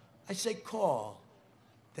call. I say call.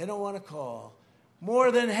 They don't want to call.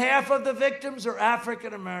 More than half of the victims are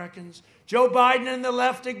African Americans. Joe Biden and the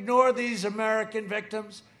left ignore these American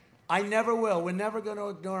victims. I never will. We're never going to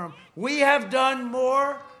ignore them. We have done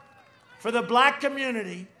more for the black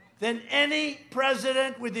community than any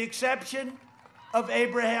president, with the exception of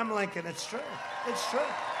Abraham Lincoln. It's true. It's true.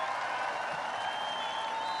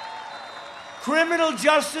 Criminal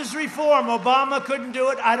justice reform. Obama couldn't do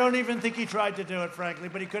it. I don't even think he tried to do it, frankly,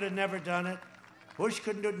 but he could have never done it. Bush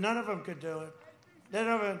couldn't do it. None of them could do it. None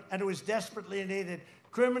of them. And it was desperately needed.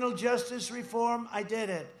 Criminal justice reform, I did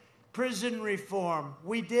it. Prison reform,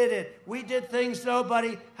 we did it. We did things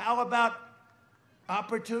nobody. How about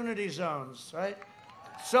opportunity zones, right?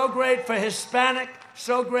 So great for Hispanic,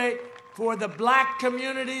 so great for the black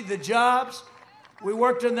community, the jobs. We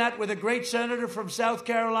worked on that with a great senator from South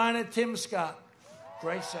Carolina, Tim Scott.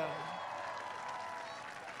 Great senator.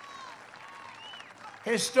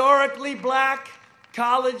 Historically black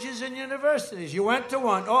colleges and universities. You went to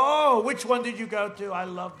one. Oh, which one did you go to? I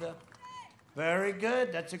love them. Very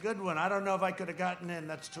good. That's a good one. I don't know if I could have gotten in.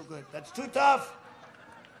 That's too good. That's too tough.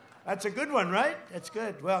 That's a good one, right? That's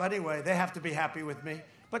good. Well, anyway, they have to be happy with me.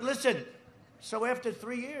 But listen, so after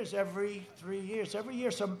 3 years, every year,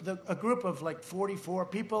 a group of like 44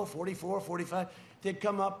 people, 44, 45, they'd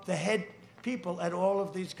come up, the head people at all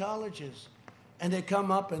of these colleges. And they'd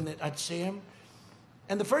come up and I'd see them.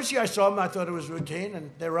 And the first year I saw them, I thought it was routine,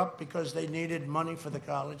 and they're up because they needed money for the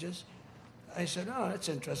colleges. I said, oh, that's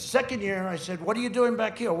interesting. Second year, I said, what are you doing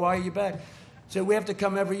back here? Why are you back? He said, we have to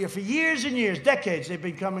come every year. For years and years, decades, they've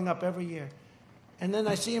been coming up every year. And then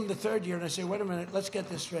I see him the third year, and I say, wait a minute, let's get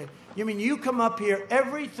this straight. You mean you come up here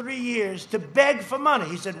every 3 years to beg for money?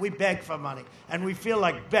 He said, we beg for money, and we feel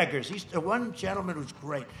like beggars. He's one gentleman who's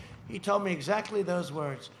great. He told me exactly those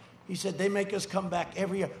words. He said, they make us come back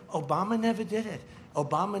every year. Obama never did it.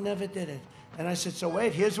 Obama never did it. And I said, so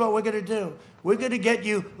wait, here's what we're going to do. We're going to get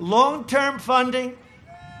you long-term funding.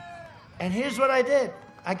 And here's what I did.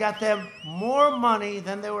 I got them more money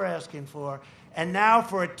than they were asking for. And now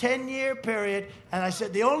for a 10-year period, and I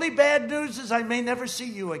said, the only bad news is I may never see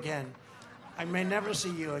you again. I may never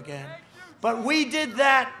see you again. But we did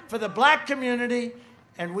that for the black community,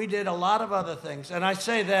 and we did a lot of other things. And I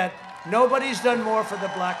say that nobody's done more for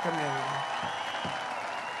the black community.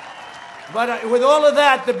 But with all of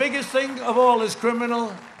that, the biggest thing of all is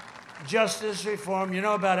criminal justice reform. You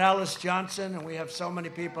know about Alice Johnson, and we have so many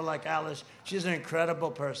people like Alice. She's an incredible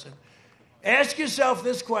person. Ask yourself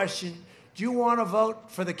this question. Do you want to vote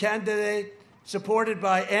for the candidate supported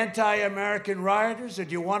by anti-American rioters, or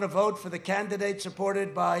do you want to vote for the candidate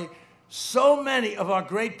supported by so many of our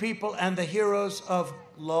great people and the heroes of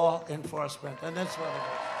law enforcement? And that's what it is.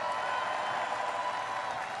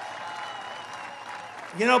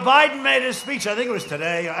 You know, Biden made his speech, I think it was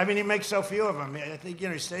today. I mean, he makes so few of them. I think,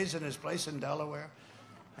 he stays in his place in Delaware.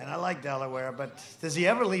 And I like Delaware, but does he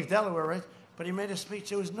ever leave Delaware, right? But he made a speech.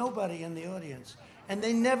 There was nobody in the audience. And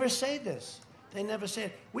they never say this. They never say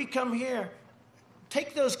it. We come here,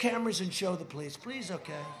 take those cameras and show the police. Please,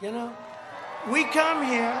 okay, you know? We come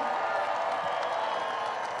here.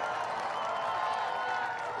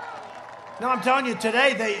 No, I'm telling you,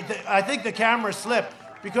 today, I think the camera slipped.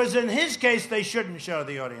 Because in his case, they shouldn't show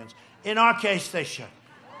the audience. In our case, they should.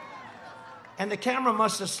 And the camera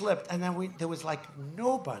must have slipped, and then there was like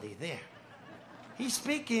nobody there. He's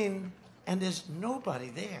speaking, and there's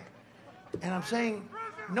nobody there. And I'm saying,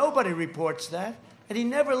 nobody reports that, and he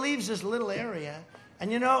never leaves this little area.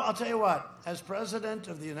 And you know, I'll tell you what, as President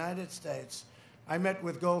of the United States, I met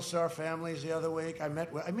with Gold Star families the other week. I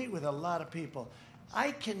meet with a lot of people.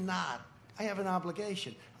 I have an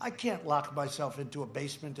obligation. I can't lock myself into a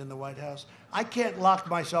basement in the White House. I can't lock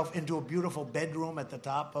myself into a beautiful bedroom at the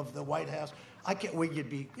top of the White House. I can't, where you'd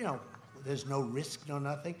be, there's no risk, no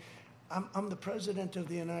nothing. I'm the President of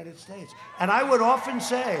the United States. And I would often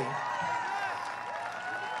say,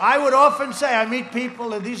 I would often say, I meet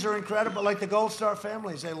people, and these are incredible, like the Gold Star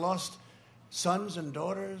families. They lost sons and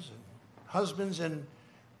daughters and husbands in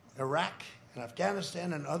Iraq and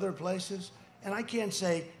Afghanistan and other places. And I can't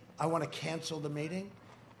say, I want to cancel the meeting.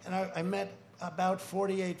 And I met about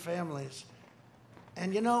 48 families.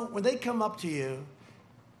 And, you know, when they come up to you,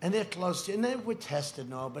 and they're close to you, and they were tested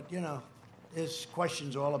and all, but, you know, there's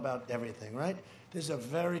questions all about everything, right? This is a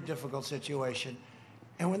very difficult situation.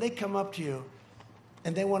 And when they come up to you,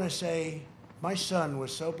 and they want to say, my son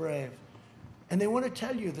was so brave, and they want to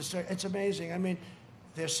tell you the story, it's amazing. I mean,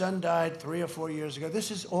 their son died 3 or 4 years ago. This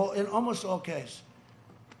is all, in almost all cases.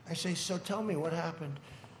 I say, so tell me what happened.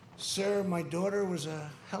 Sir, my daughter was a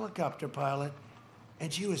helicopter pilot,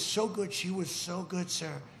 and she was so good,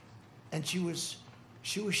 sir. And she was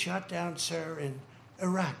shot down, sir, in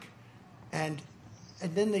Iraq. And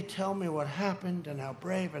then they tell me what happened and how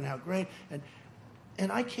brave and how great.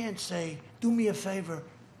 And I can't say, do me a favor,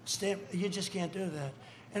 you just can't do that.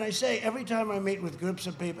 And I say, every time I meet with groups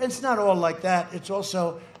of people, it's not all like that, it's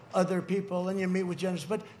also other people, and you meet with journalists,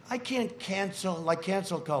 but I can't cancel, like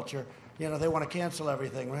cancel culture. You know, they want to cancel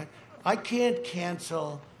everything, right? I can't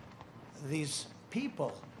cancel these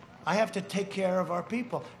people. I have to take care of our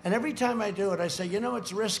people. And every time I do it, I say, you know,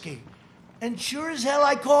 it's risky. And sure as hell,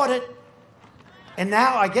 I caught it. And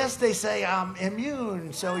now I guess they say I'm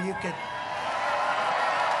immune, so you can...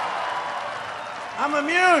 I'm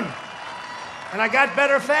immune. And I got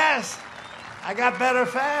better fast.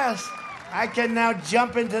 I can now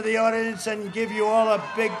jump into the audience and give you all a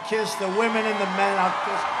big kiss, the women and the men.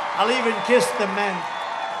 I'll even kiss the men.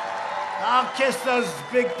 I'll kiss those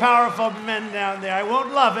big, powerful men down there. I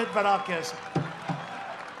won't love it, but I'll kiss them.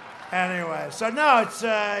 Anyway, so no, it's,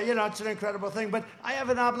 you know, it's an incredible thing, but I have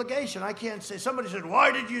an obligation. I can't say, somebody said,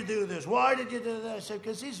 why did you do this? Why did you do that? I said,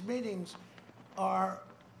 because these meetings are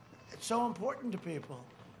so important to people.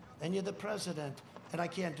 And you're the president, and I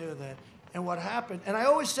can't do that. And what happened, and I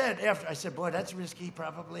always said after, I said, boy, that's risky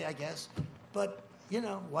probably, I guess. But, you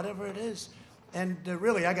know, whatever it is. And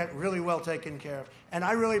really, I got really well taken care of. And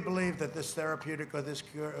I really believe that this therapeutic or this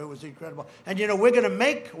cure, it was incredible. And, you know, we're going to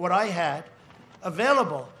make what I had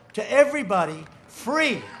available to everybody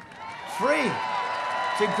free. Free.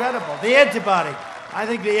 It's incredible. The antibody. I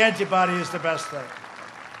think the antibody is the best thing.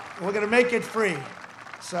 We're going to make it free.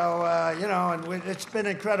 So, you know, and it's been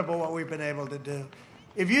incredible what we've been able to do.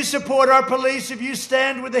 If you support our police, if you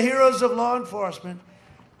stand with the heroes of law enforcement,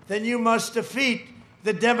 then you must defeat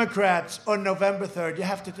the Democrats on November 3rd. You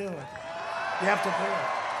have to do it. You have to do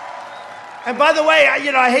it. And by the way,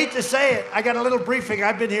 I hate to say it. I got a little briefing.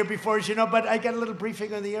 I've been here before, as you know, but I got a little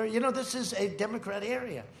briefing on the area. You know, this is a Democrat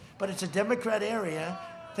area, but it's a Democrat area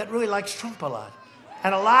that really likes Trump a lot.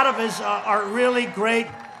 And a lot of us are really great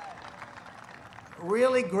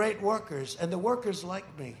workers, and the workers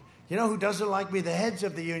like me. You know who doesn't like me? The heads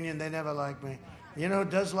of the union, they never like me. You know who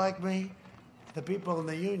does like me? The people in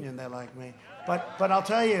the union, they like me. But I'll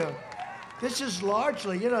tell you, this is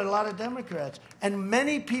largely, you know, a lot of Democrats. And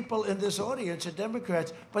many people in this audience are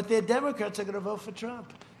Democrats, but they're Democrats are going to vote for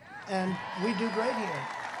Trump. And we do great here.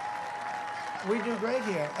 We do great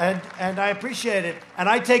here. And I appreciate it. And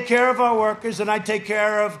I take care of our workers, and I take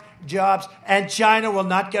care of jobs. And China will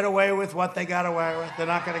not get away with what they got away with. They're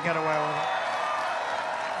not going to get away with it.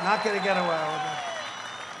 Not going to get away with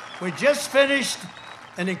it. We just finished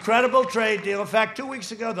an incredible trade deal. In fact, 2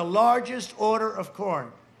 weeks ago, the largest order of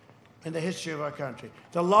corn in the history of our country.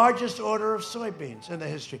 The largest order of soybeans in the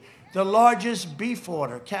history. The largest beef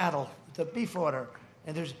order, cattle, the beef order.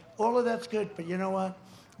 And there's all of that's good, but you know what?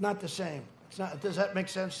 Not the same. It's not, does that make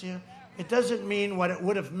sense to you? It doesn't mean what it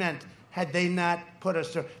would have meant had they not put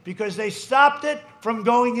us through. Because they stopped it from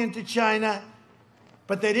going into China,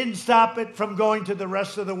 but they didn't stop it from going to the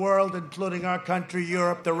rest of the world, including our country,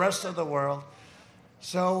 Europe, the rest of the world.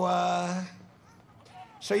 So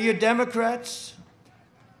you Democrats,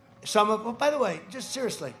 some of them, by the way, just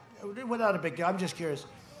seriously, without a big deal, I'm just curious.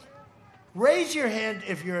 Raise your hand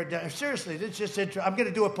if you're a Democrat. Seriously, it's just interesting. I'm going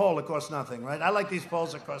to do a poll. It costs nothing, right? I like these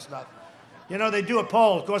polls that cost nothing. You know, they do a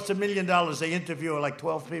poll. It costs $1 million. They interview like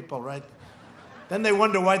 12 people, right? Then they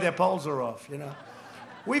wonder why their polls are off, you know.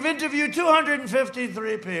 We've interviewed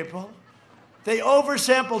 253 people. They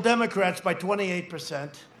oversample Democrats by 28%.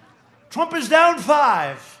 Trump is down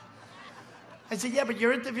 5. I said, yeah, but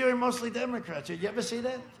you're interviewing mostly Democrats. Did you ever see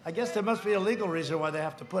that? I guess there must be a legal reason why they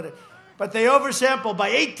have to put it. But they oversampled by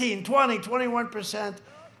 18, 20, 21%.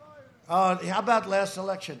 How about last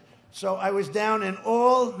election? So I was down in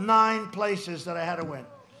all 9 places that I had to win.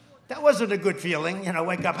 That wasn't a good feeling, you know,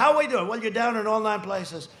 wake up. How are we doing? Well, you're down in all 9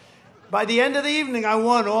 places. By the end of the evening, I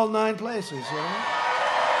won all 9 places, you know?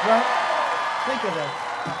 Right? Think of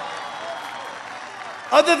that.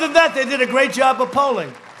 Other than that, they did a great job of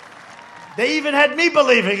polling. They even had me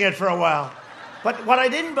believing it for a while. But what I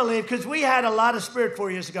didn't believe, because we had a lot of spirit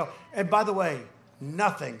 4 years ago. And by the way,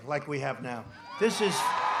 nothing like we have now. This is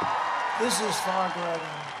far greater.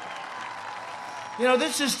 You know,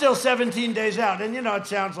 this is still 17 days out. And, you know, it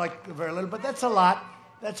sounds like very little, but that's a lot.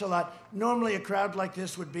 That's a lot. Normally, a crowd like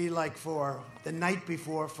this would be like for the night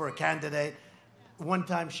before for a candidate,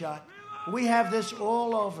 one-time shot. We have this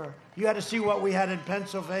all over. You had to see what we had in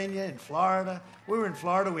Pennsylvania, in Florida. We were in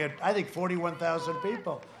Florida. We had, I think, 41,000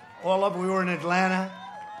 people all over. We were in Atlanta.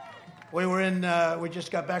 We were in, we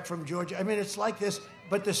just got back from Georgia. I mean, it's like this.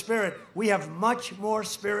 But the spirit, we have much more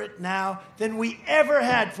spirit now than we ever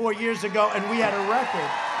had 4 years ago, and we had a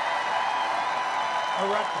record. A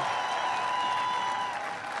record.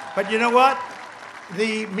 But you know what?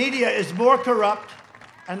 The media is more corrupt,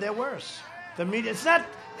 and they're worse. The media,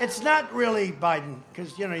 it's not really Biden,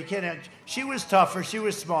 because, you know, you can't have, she was tougher, she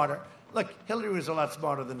was smarter. Look, Hillary was a lot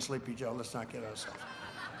smarter than Sleepy Joe. Let's not kid ourselves.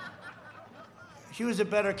 She was a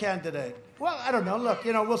better candidate. Well, I don't know. Look,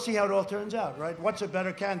 you know, we'll see how it all turns out, right? What's a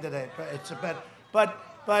better candidate? It's a better, but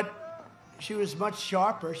she was much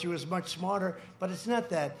sharper. She was much smarter. But it's not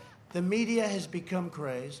that. The media has become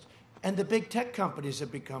crazed, and the big tech companies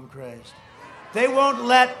have become crazed. They won't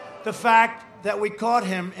let the fact that we caught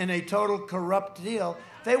him in a total corrupt deal,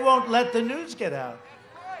 they won't let the news get out.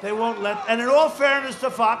 They won't let, and in all fairness to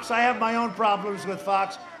Fox, I have my own problems with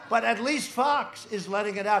Fox, but at least Fox is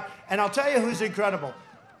letting it out. And I'll tell you who's incredible.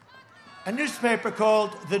 A newspaper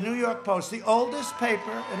called the New York Post, the oldest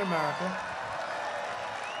paper in America.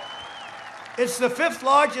 It's the 5th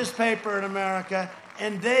largest paper in America,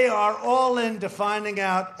 and they are all into finding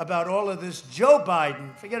out about all of this. Joe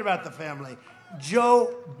Biden, forget about the family,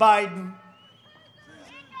 Joe Biden.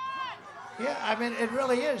 Yeah, I mean, it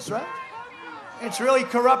really is, right? It's really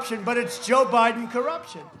corruption, but it's Joe Biden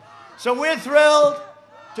corruption. So we're thrilled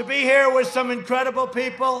to be here with some incredible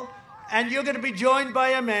people, and you're going to be joined by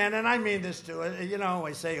a man, and I mean this too. You know,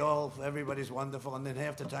 I say, oh, everybody's wonderful, and then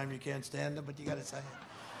half the time you can't stand them, but you got to say it.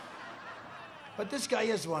 But this guy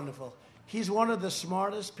is wonderful. He's one of the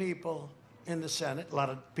smartest people in the Senate. A lot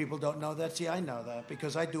of people don't know that. See, I know that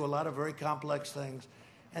because I do a lot of very complex things,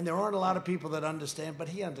 and there aren't a lot of people that understand, but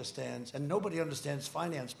he understands, and nobody understands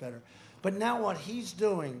finance better. But now what he's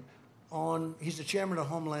doing he's the chairman of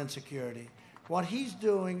Homeland Security. What he's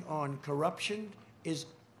doing on corruption is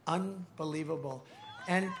unbelievable.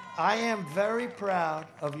 And I am very proud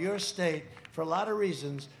of your state for a lot of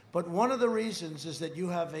reasons, but one of the reasons is that you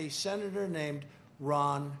have a senator named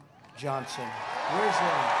Ron Johnson. Where's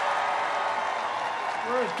Ron?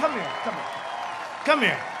 Come here, come here. Come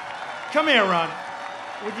here. Come here, Ron.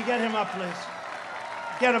 Would you get him up, please?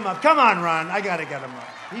 Get him up. Come on, Ron. I got to get him up.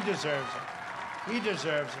 He deserves it. He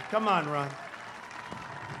deserves it. Come on, Ron.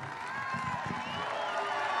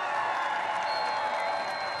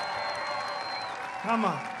 Come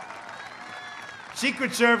on.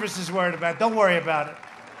 Secret Service is worried about it. Don't worry about it.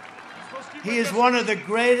 He is one of the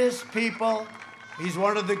greatest people. He's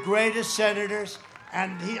one of the greatest senators.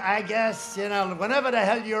 And I guess, you know, whenever the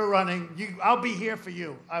hell you're running, I'll be here for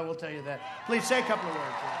you. I will tell you that. Please say a couple of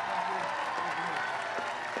words.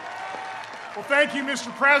 Well, thank you,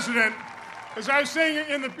 Mr. President. As I was saying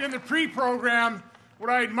in the pre-program, what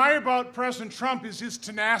I admire about President Trump is his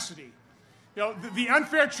tenacity. You know, the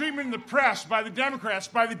unfair treatment in the press by the Democrats,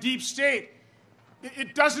 by the deep state,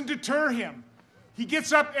 it doesn't deter him. He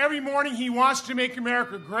gets up every morning. He wants to make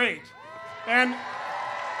America great. And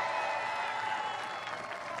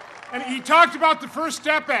he talked about the First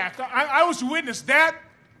Step Act. I was a witness. That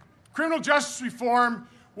criminal justice reform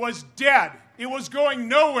was dead. It was going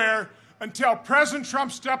nowhere until President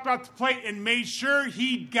Trump stepped up to the plate and made sure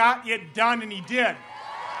he got it done, and he did.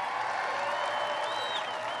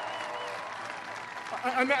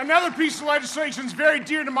 Another piece of legislation that's very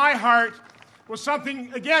dear to my heart was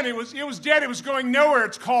something, again, it was dead, it was going nowhere.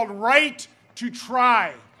 It's called Right to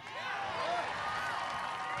Try.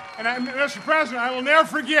 And Mr. President, I will never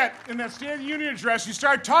forget, in that State of the Union address, you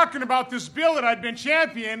started talking about this bill that I'd been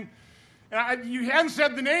championing, and you hadn't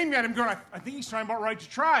said the name yet. I'm going, I think he's talking about Right to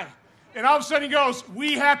Try. And all of a sudden he goes,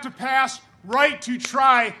 we have to pass Right to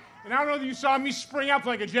Try. And I don't know if you saw me spring up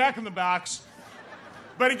like a jack-in-the-box.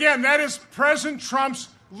 But again, that is President Trump's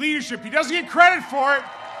leadership. He doesn't get credit for it.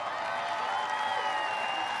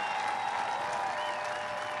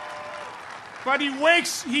 But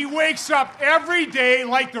he wakes up every day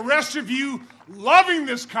like the rest of you, loving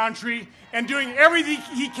this country and doing everything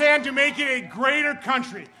he can to make it a greater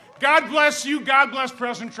country. God bless you. God bless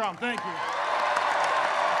President Trump. Thank you.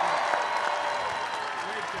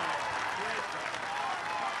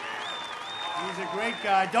 He's a great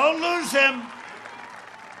guy. Don't lose him.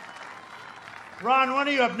 Ron, when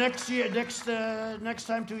are you up next year? Next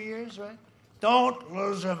time, 2 years, right? Don't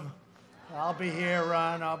lose him. I'll be here,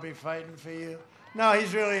 Ron. I'll be fighting for you. No,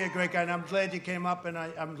 he's really a great guy, and I'm glad you came up, and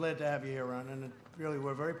I'm glad to have you here, Ron, and really,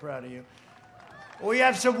 we're very proud of you. We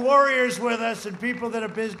have some warriors with us and people that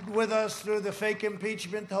have been with us through the fake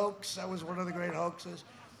impeachment hoax. That was one of the great hoaxes.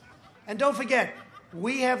 And don't forget,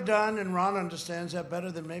 we have done, and Ron understands that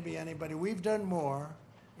better than maybe anybody, we've done more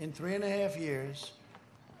in 3.5 years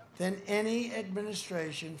than any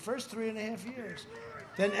administration, first 3.5 years,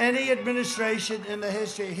 than any administration in the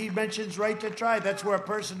history. He mentions right to try. That's where a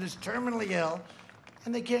person is terminally ill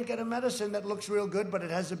and they can't get a medicine that looks real good, but it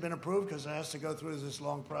hasn't been approved because it has to go through this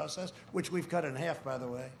long process, which we've cut in half, by the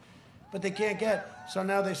way. But they can't get. So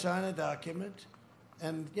now they sign a document.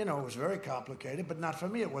 And, it was very complicated, but not for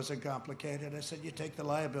me. It wasn't complicated. I said, you take the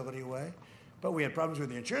liability away. But we had problems with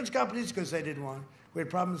the insurance companies because they didn't want. We had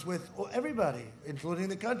problems with everybody, including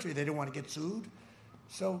the country. They didn't want to get sued.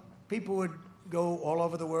 So people would go all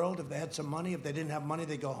over the world. If they had some money, if they didn't have money,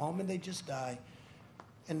 they'd go home and they'd just die.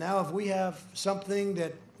 And now if we have something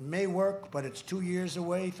that may work, but it's 2 years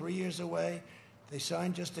away, 3 years away, they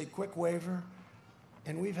sign just a quick waiver.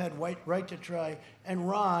 And we've had right to try. And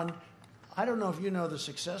Ron, I don't know if you know the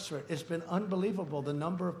success rate. It's been unbelievable, the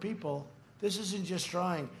number of people. This isn't just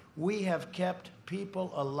trying. We have kept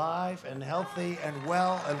people alive and healthy and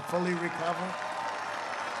well and fully recovered.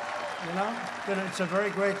 It's a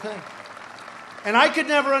very great thing. And I could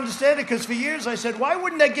never understand it because for years I said, why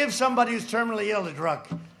wouldn't they give somebody who's terminally ill a drug?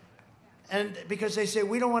 And because they say,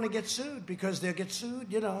 we don't want to get sued because they'll get sued.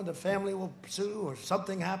 The family will sue or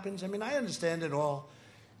something happens. I mean, I understand it all.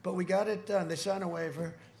 But we got it done. They signed a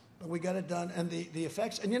waiver. But we got it done, and the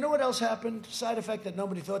effects. And you know what else happened? Side effect that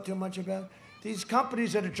nobody thought too much about? These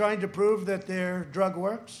companies that are trying to prove that their drug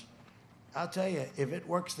works, I'll tell you, if it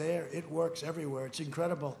works there, it works everywhere. It's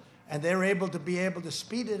incredible. And they're able to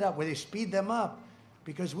speed it up, where they speed them up,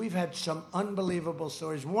 because we've had some unbelievable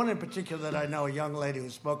stories. One in particular that I know, a young lady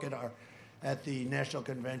who spoke at the National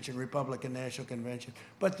Convention, Republican National Convention.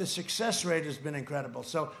 But the success rate has been incredible.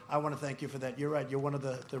 So I want to thank you for that. You're right. You're one of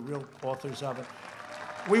the real authors of it.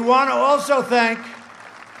 We want to also thank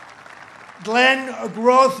Glenn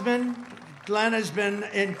Grothman. Glenn has been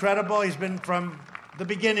incredible. He's been from the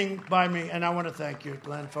beginning by me, and I want to thank you,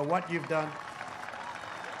 Glenn, for what you've done.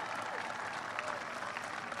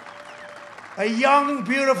 A young,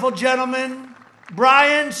 beautiful gentleman,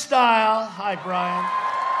 Brian Style. Hi, Brian.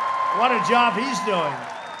 What a job he's doing.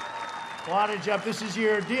 What a job. This is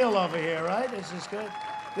your deal over here, right? This is good.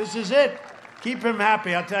 This is it. Keep him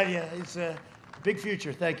happy, I'll tell you. It's a big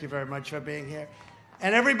future. Thank you very much for being here.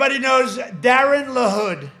 And everybody knows Darren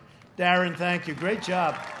LaHood. Darren, thank you. Great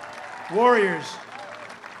job. Warriors.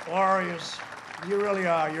 You really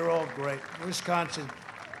are. You're all great. Wisconsin.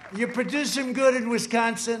 You produce some good in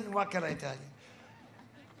Wisconsin. What can I tell you?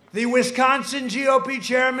 The Wisconsin GOP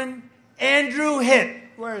chairman, Andrew Hitt.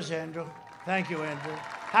 Where's Andrew? Thank you, Andrew.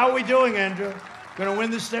 How are we doing, Andrew? Going to win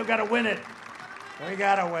this state? We've got to win it. We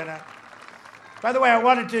got to win it. By the way, I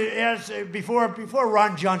wanted to ask, before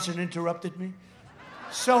Ron Johnson interrupted me,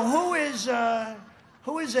 so who is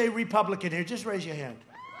a Republican here? Just raise your hand.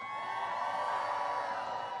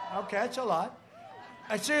 Okay, that's a lot.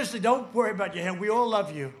 Seriously, don't worry about your hand. We all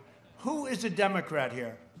love you. Who is a Democrat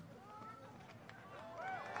here?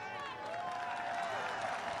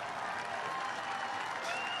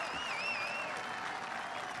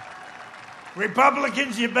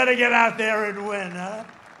 Republicans, you better get out there and win, huh?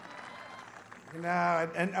 No,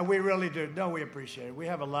 and we really do. No, we appreciate it. We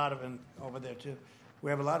have a lot of them over there, too. We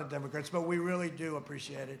have a lot of Democrats, but we really do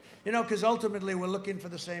appreciate it. Because ultimately we're looking for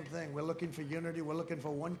the same thing. We're looking for unity. We're looking for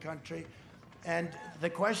one country. And the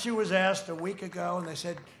question was asked a week ago, and they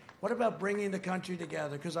said, what about bringing the country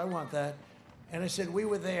together? Because I want that. And I said, we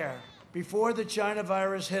were there. Before the China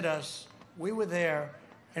virus hit us, we were there,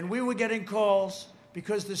 and we were getting calls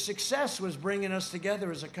because the success was bringing us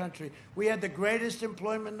together as a country. We had the greatest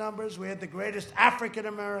employment numbers. We had the greatest African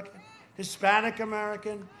American, Hispanic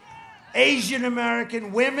American, Asian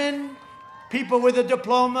American, women, people with a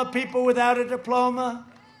diploma, people without a diploma,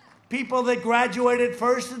 people that graduated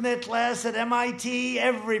first in their class at MIT,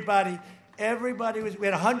 everybody. We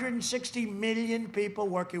had 160 million people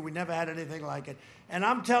working. We never had anything like it. And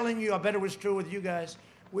I'm telling you, I bet it was true with you guys,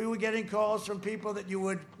 we were getting calls from people that you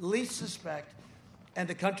would least suspect, and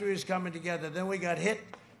the country was coming together. Then we got hit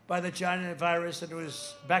by the China virus, and it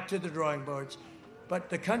was back to the drawing boards. But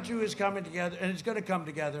the country was coming together, and it's going to come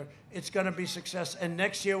together. It's going to be success. And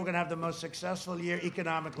next year, we're going to have the most successful year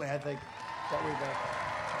economically, I think, that we've had.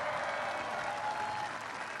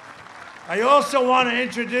 I also want to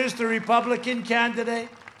introduce the Republican candidate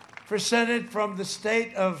for Senate from the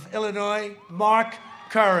state of Illinois, Mark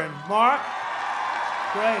Curran. Mark?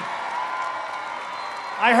 Great.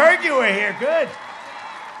 I heard you were here. Good.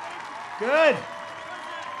 Good.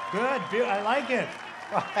 Good. I like it.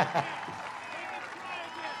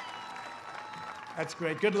 That's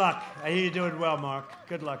great. Good luck. I hear you're doing well, Mark.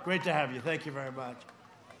 Good luck. Great to have you. Thank you very much.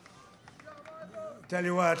 Tell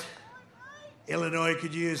you what, Illinois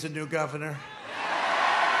could use a new governor.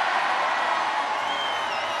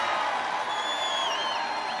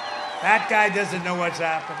 That guy doesn't know what's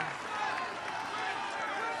happening.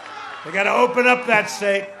 They got to open up that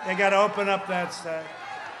state. They got to open up that state.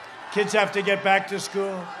 Kids have to get back to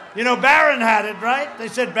school. You know, Barron had it, right? They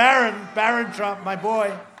said Barron Trump, my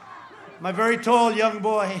boy, my very tall young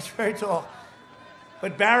boy. He's very tall.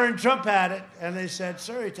 But Barron Trump had it, and they said,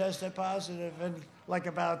 sir, he tested positive. And like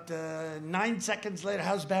about 9 seconds later,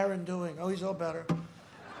 how's Barron doing? Oh, he's all better.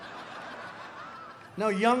 No,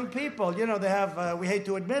 young people, you know, they have, we hate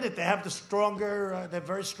to admit it, they have the stronger, they're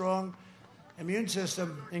very strong immune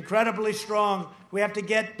system, incredibly strong. We have to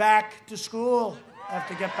get back to school. Have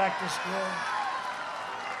to get back to school.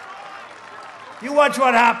 You watch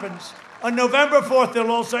what happens. On November 4th,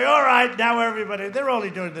 they'll all say, all right, now everybody, they're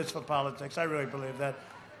only doing this for politics. I really believe that.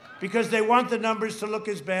 Because they want the numbers to look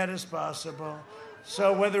as bad as possible.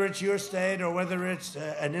 So whether it's your state or whether it's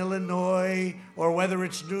an Illinois or whether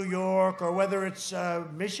it's New York or whether it's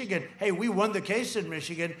Michigan. Hey, we won the case in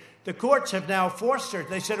Michigan. The courts have now forced her.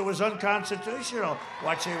 They said it was unconstitutional.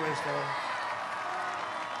 Watch here,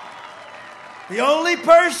 the only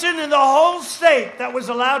person in the whole state that was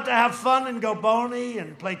allowed to have fun and go bony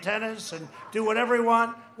and play tennis and do whatever he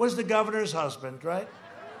wanted was the governor's husband, right?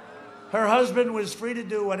 Her husband was free to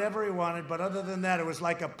do whatever he wanted, but other than that, it was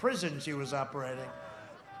like a prison she was operating.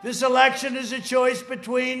 This election is a choice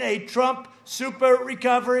between a Trump super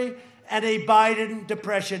recovery and a Biden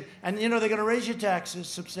depression. And, you know, they're going to raise your taxes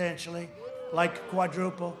substantially, like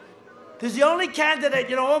quadruple. There's the only candidate,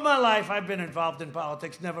 you know, all my life I've been involved in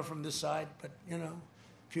politics, never from this side, but, you know,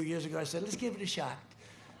 a few years ago I said, let's give it a shot.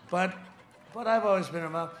 But I've always been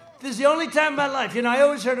involved. This is the only time in my life, you know, I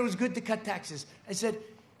always heard it was good to cut taxes. I said,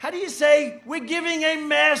 how do you say we're giving a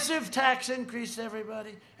massive tax increase to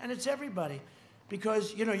everybody? And it's everybody.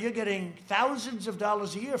 Because, you know, you're getting thousands of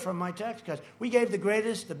dollars a year from my tax cuts. We gave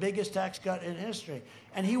the biggest tax cut in history.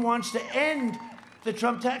 And he wants to end the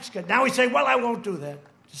Trump tax cut. Now he's saying, well, I won't do that.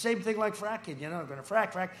 It's the same thing like fracking. You know, I'm going to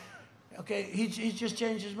frack. Okay, he's just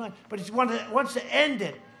changed his mind. But he wants to end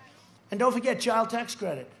it. And don't forget child tax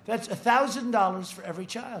credit. That's $1,000 for every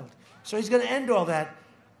child. So he's going to end all that.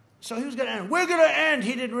 So he was going to end. We're going to end.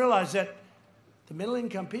 He didn't realize that the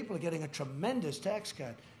middle-income people are getting a tremendous tax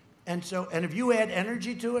cut. And if you add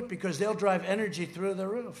energy to it, because they'll drive energy through the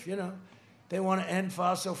roof, you know. They want to end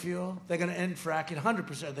fossil fuel. They're going to end fracking.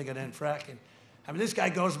 100% they're going to end fracking. I mean, this guy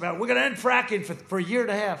goes about, we're going to end fracking for a year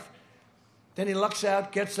and a half. Then he lucks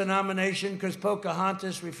out, gets the nomination because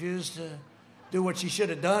Pocahontas refused to do what she should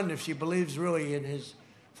have done if she believes really in his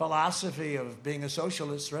philosophy of being a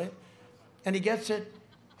socialist, right? And he gets it.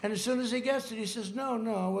 And as soon as he gets it, he says, no,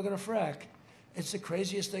 we're going to frack. It's the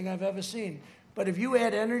craziest thing I've ever seen. But if you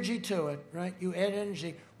add energy to it, right, you add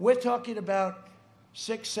energy, we're talking about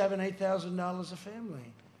 $6,000, $7,000, $8,000 a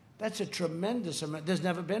family. That's a tremendous amount. There's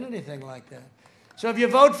never been anything like that. So if you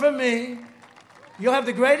vote for me, you'll have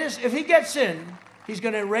the greatest. If he gets in, he's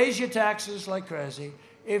going to raise your taxes like crazy.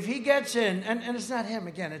 If he gets in, and it's not him,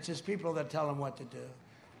 again, it's his people that tell him what to do.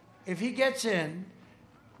 If he gets in,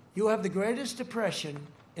 you have the greatest depression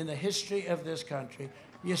in the history of this country.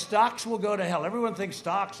 Your stocks will go to hell. Everyone thinks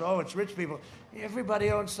stocks, oh, it's rich people. Everybody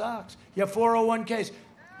owns stocks. Your 401ks.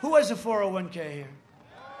 Who has a 401k here?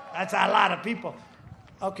 That's a lot of people.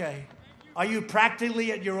 Okay. Are you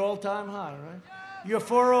practically at your all-time high, right? Your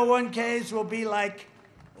 401ks will be like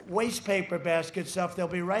waste paper basket stuff. They'll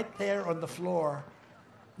be right there on the floor.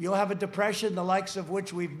 You'll have a depression the likes of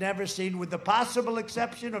which we've never seen, with the possible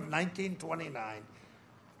exception of 1929.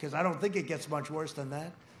 Because I don't think it gets much worse than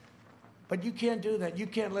that. But you can't do that. You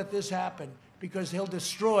can't let this happen, because he'll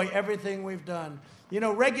destroy everything we've done. You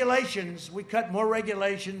know, regulations, we cut more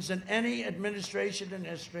regulations than any administration in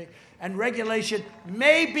history. And regulation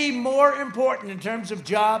may be more important in terms of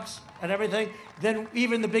jobs and everything than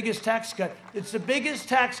even the biggest tax cut. It's the biggest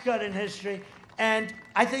tax cut in history. And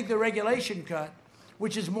I think the regulation cut,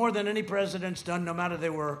 which is more than any president's done, no matter they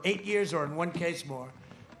were 8 years or in one case more,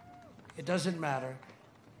 it doesn't matter.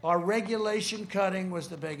 Our regulation cutting was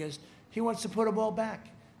the biggest. He wants to put them all back.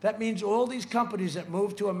 That means all these companies that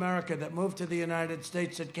moved to America, that moved to the United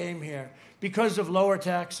States, that came here because of lower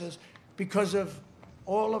taxes, because of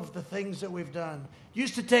all of the things that we've done.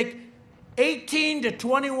 Used to take 18 to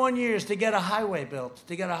 21 years to get a highway built,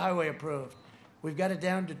 to get a highway approved. We've got it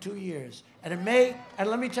down to 2 years. And and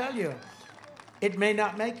let me tell you, it may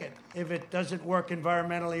not make it if it doesn't work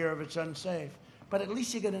environmentally or if it's unsafe. But at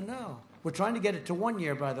least you're going to know. We're trying to get it to 1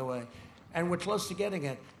 year, by the way, and we're close to getting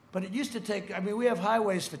it. But it used to take, we have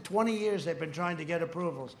highways for 20 years they've been trying to get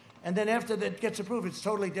approvals. And then after that gets approved, it's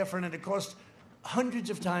totally different, and it costs hundreds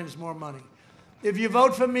of times more money. If you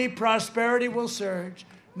vote for me, prosperity will surge,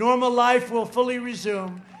 normal life will fully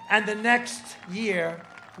resume, and the next year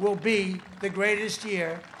will be the greatest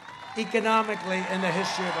year economically in the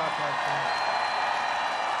history of our country.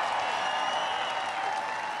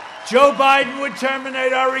 Joe Biden would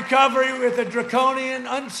terminate our recovery with a draconian,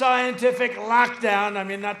 unscientific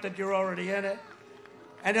lockdown. Not that you're already in it.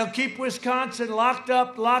 And he'll keep Wisconsin locked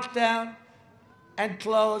up, locked down, and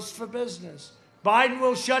closed for business. Biden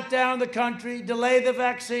will shut down the country, delay the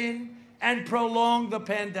vaccine, and prolong the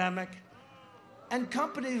pandemic. And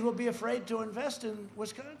companies will be afraid to invest in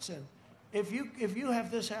Wisconsin. If you have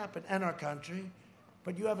this happen, and our country,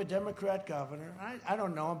 but you have a Democrat governor, I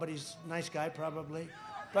don't know him, but he's a nice guy probably.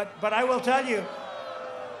 But I will tell you,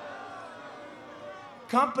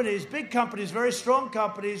 companies, big companies, very strong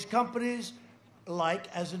companies like,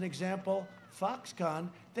 as an example, Foxconn,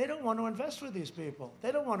 they don't want to invest with these people.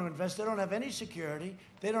 They don't want to invest. They don't have any security.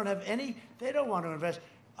 They don't want to invest.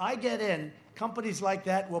 I get in. Companies like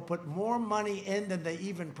that will put more money in than they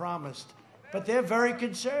even promised. But they're very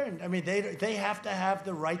concerned. They have to have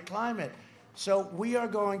the right climate. So we are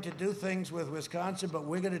going to do things with Wisconsin, but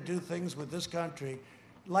we're going to do things with this country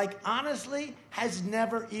like, honestly, has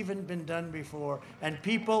never even been done before. And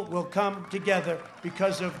people will come together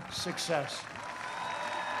because of success.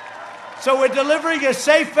 So we're delivering a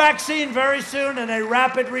safe vaccine very soon and a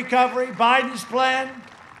rapid recovery. Biden's plan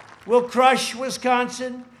will crush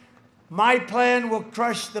Wisconsin. My plan will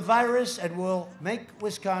crush the virus and will make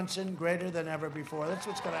Wisconsin greater than ever before. That's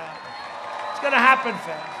what's going to happen. It's going to happen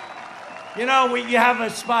fast. You have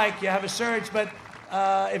a spike, you have a surge, but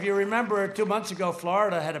if you remember, 2 months ago,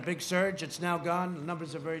 Florida had a big surge. It's now gone. The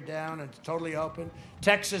numbers are very down. It's totally open.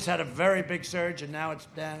 Texas had a very big surge, and now it's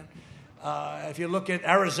down. If you look at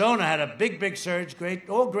Arizona, had a big surge.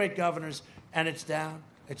 All great governors, and it's down.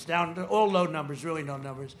 It's down to all low numbers, really no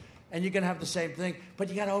numbers. And you're going to have the same thing. But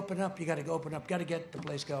you got to open up. You got to open up. Got to get the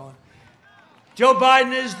place going. Joe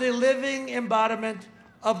Biden is the living embodiment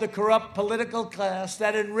of the corrupt political class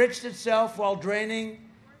that enriched itself while draining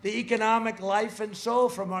the economic life and soul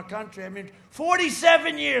from our country.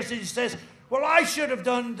 47 years. And he says, well, I should have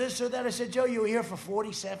done this or that. I said, Joe, you were here for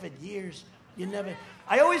 47 years.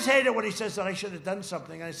 I always hate it when he says that I should have done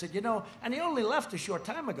something. And I said, and he only left a short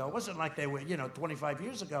time ago. It wasn't like they were, 25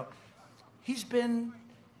 years ago. He's been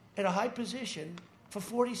in a high position for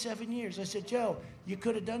 47 years. I said, Joe, you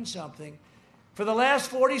could have done something. For the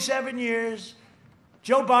last 47 years,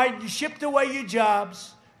 Joe Biden, you shipped away your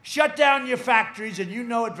jobs, shut down your factories, and you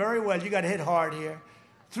know it very well. You got hit hard here.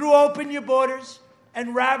 Threw open your borders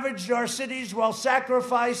and ravaged our cities while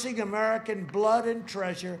sacrificing American blood and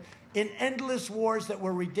treasure in endless wars that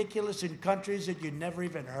were ridiculous in countries that you'd never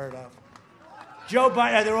even heard of. Joe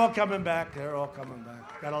Biden, they're all coming back. They're all coming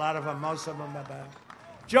back. Got a lot of them. Most of them are back.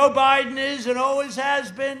 Joe Biden is and always has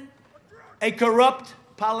been a corrupt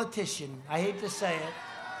politician. I hate to say it.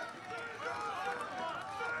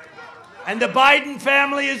 And the Biden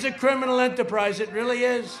family is a criminal enterprise. It really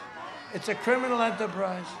is. It's a criminal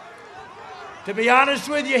enterprise. To be honest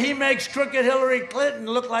with you, he makes crooked Hillary Clinton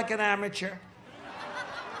look like an amateur.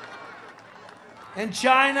 And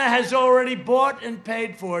China has already bought and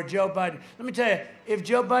paid for Joe Biden. Let me tell you, if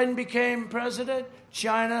Joe Biden became president,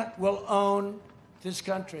 China will own this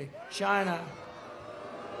country. China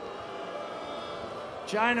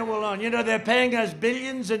will own. They're paying us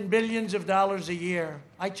billions and billions of dollars a year.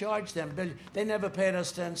 I charge them billions. They never paid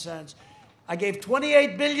us 10 cents. I gave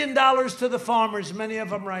 $28 billion to the farmers, many of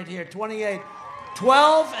them right here. 28.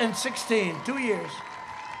 12 and 16, 2 years.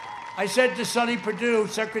 I said to Sonny Perdue,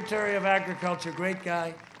 Secretary of Agriculture, great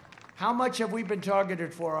guy, how much have we been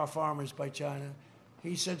targeted for our farmers by China?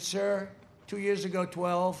 He said, sir, 2 years ago,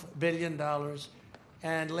 $12 billion.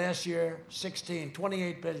 And last year,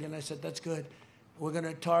 28 billion. I said, that's good. We're going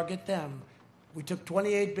to target them. We took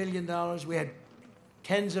 $28 billion. We had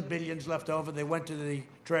tens of billions left over. They went to the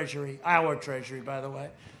Treasury, our Treasury, by the way.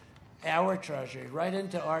 Our Treasury, right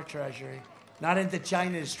into our Treasury. Not into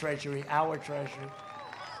China's Treasury, our Treasury.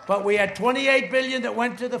 But we had $28 billion that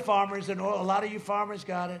went to the farmers, and a lot of you farmers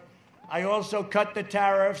got it. I also cut the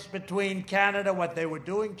tariffs between Canada, what they were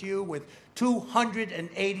doing to you, with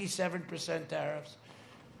 287% tariffs.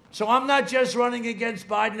 So I'm not just running against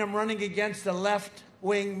Biden, I'm running against the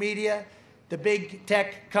left-wing media, the big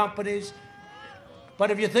tech companies.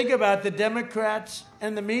 But if you think about it, the Democrats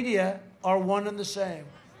and the media are one and the same.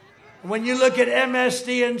 When you look at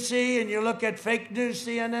MSDNC and you look at fake news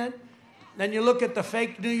CNN, then you look at the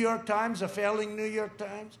fake New York Times, the failing New York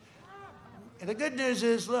Times. And the good news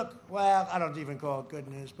is, look, well, I don't even call it good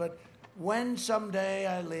news, but when someday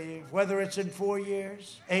I leave, whether it's in 4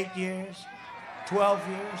 years, 8 years, 12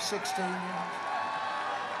 years, 16 years.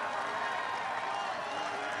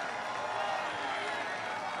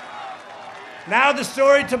 Now the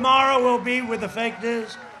story tomorrow will be with the fake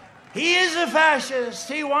news. He is a fascist.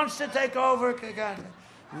 He wants to take over.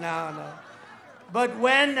 No. But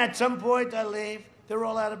when, at some point, I leave, they're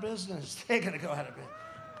all out of business. They're going to go out of business.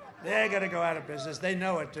 They're going to go out of business. They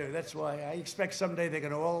know it, too. That's why I expect someday they're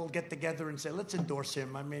going to all get together and say, let's endorse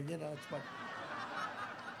him. I mean, it's fun.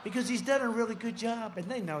 Because he's done a really good job, and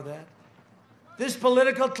they know that. This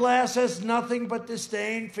political class has nothing but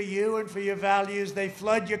disdain for you and for your values. They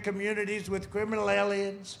flood your communities with criminal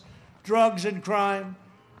aliens, drugs, and crime,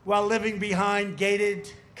 while living behind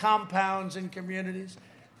gated compounds and communities.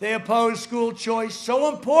 They oppose school choice, so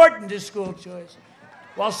important is school choice,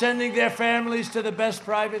 while sending their families to the best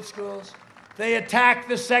private schools. They attack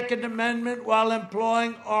the Second Amendment while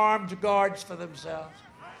employing armed guards for themselves.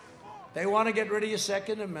 They want to get rid of your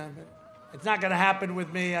Second Amendment. It's not going to happen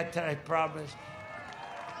with me, I promise.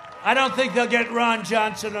 I don't think they'll get Ron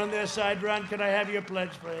Johnson on their side. Ron, can I have your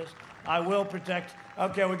pledge, please? I will protect.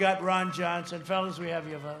 Okay, we got Ron Johnson. Fellas, we have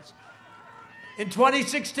your votes. In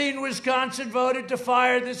 2016, Wisconsin voted to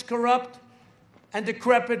fire this corrupt and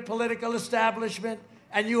decrepit political establishment,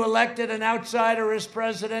 and you elected an outsider as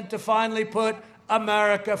president to finally put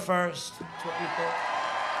America first. That's what you did.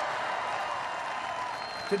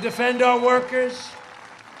 To defend our workers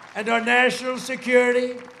and our national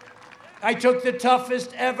security, I took the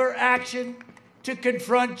toughest ever action to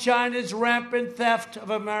confront China's rampant theft of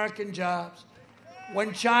American jobs.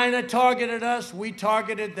 When China targeted us, we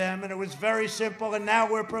targeted them, and it was very simple, and now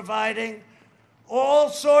we're providing all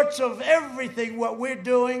sorts of everything, what we're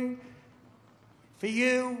doing for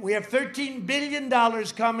you. We have $13 billion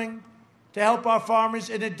coming to help our farmers,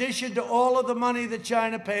 in addition to all of the money that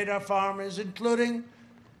China paid our farmers, including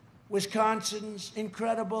Wisconsin's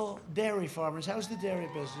incredible dairy farmers. How's the dairy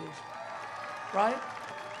business? Right?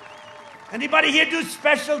 Anybody here do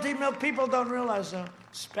specialty milk? People don't realize that.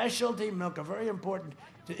 Specialty milk are very important.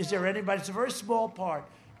 Is there anybody? It's a very small part,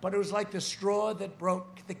 but it was like the straw that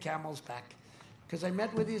broke the camel's back. Because I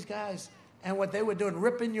met with these guys, and what they were doing,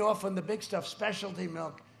 ripping you off on the big stuff, specialty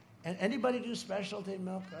milk. And anybody do specialty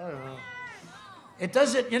milk? I don't know. It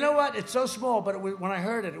doesn't, you know what? It's so small, but when I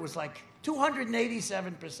heard it, it was like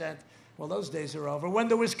 287%. Well, those days are over. When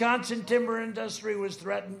the Wisconsin timber industry was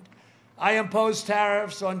threatened, I imposed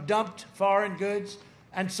tariffs on dumped foreign goods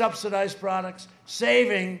and subsidized products,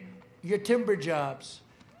 saving your timber jobs.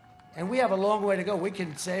 And we have a long way to go. We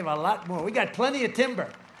can save a lot more. We got plenty of timber.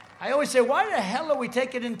 I always say, why the hell are we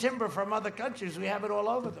taking in timber from other countries? We have it all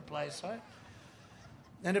over the place, right?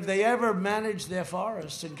 And if they ever managed their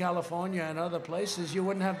forests in California and other places, you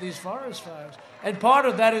wouldn't have these forest fires. And part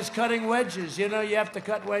of that is cutting wedges. You know, you have to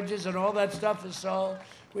cut wedges, and all that stuff is sold.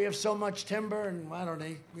 We have so much timber, and I don't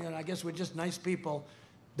know, I guess we're just nice people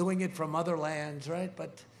doing it from other lands, right?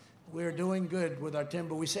 But we're doing good with our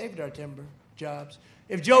timber. We saved our timber jobs.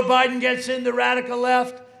 If Joe Biden gets in, the radical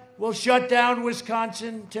left will shut down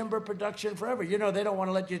Wisconsin timber production forever. You know, they don't want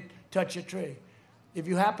to let you touch a tree. If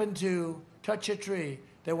you happen to touch a tree,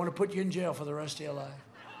 they want to put you in jail for the rest of your life.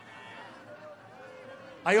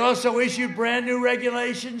 I also issued brand new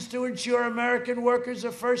regulations to ensure American workers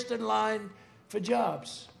are first in line for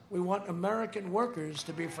jobs. We want American workers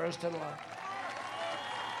to be first in line.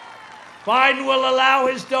 Biden will allow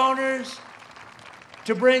his donors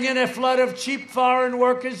to bring in a flood of cheap foreign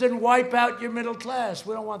workers and wipe out your middle class.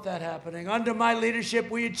 We don't want that happening. Under my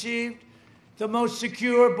leadership, we achieved the most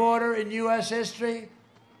secure border in U.S. history.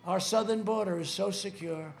 Our southern border is so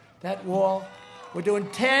secure. That wall, we're doing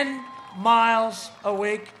 10 miles a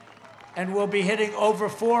week, and we'll be hitting over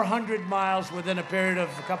 400 miles within a period of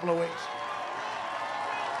a couple of weeks.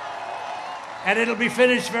 And it'll be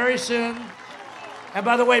finished very soon. And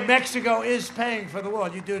by the way, Mexico is paying for the wall.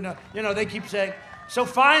 You do know, they keep saying. So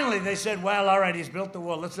finally they said, well, all right, he's built the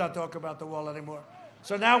wall. Let's not talk about the wall anymore.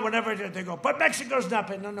 So now whenever they go, but Mexico's not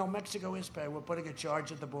paying. No, Mexico is paying. We're putting a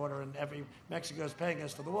charge at the border, and Mexico's paying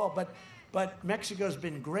us for the wall. But Mexico's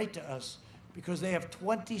been great to us because they have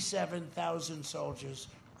 27,000 soldiers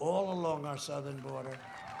all along our southern border.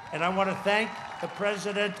 And I want to thank the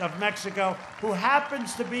president of Mexico, who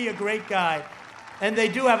happens to be a great guy. And they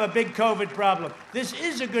do have a big COVID problem. This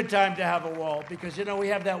is a good time to have a wall because, we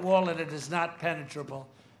have that wall and it is not penetrable.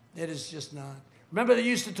 It is just not. Remember they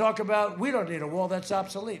used to talk about, we don't need a wall, that's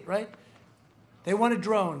obsolete, right? They wanted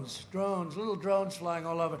drones, little drones flying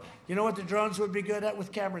all over. You know what the drones would be good at?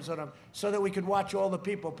 With cameras on them, so that we could watch all the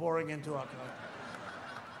people pouring into our country.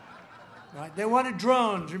 Right? They wanted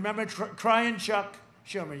drones. Remember crying Chuck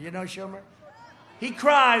Schumer? You know Schumer? He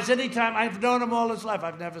cries anytime. I've known him all his life.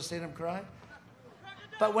 I've never seen him cry.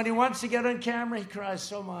 But when he wants to get on camera, he cries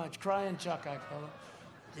so much. Crying Chuck, I call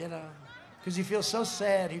him. Because he feels so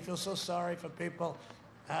sad. He feels so sorry for people.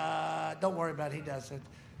 Don't worry about it. He doesn't.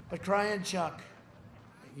 But crying Chuck,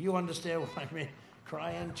 you understand what I mean.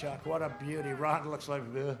 Crying Chuck, what a beauty. Ron looks like,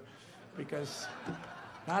 because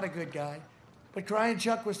not a good guy. But crying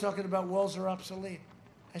Chuck was talking about walls are obsolete.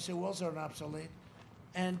 I said, walls aren't obsolete.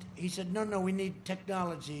 And he said, no, we need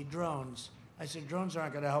technology, drones. I said, drones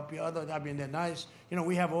aren't going to help you. They're nice.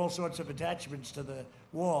 We have all sorts of attachments to the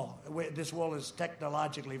wall. This wall is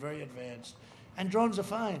technologically very advanced. And drones are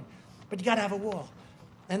fine. But you got to have a wall.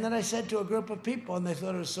 And then I said to a group of people, and they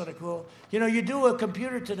thought it was sort of cool, you do a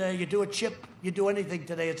computer today, you do a chip, you do anything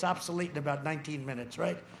today, it's obsolete in about 19 minutes,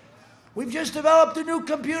 right? We've just developed a new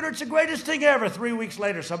computer, it's the greatest thing ever. 3 weeks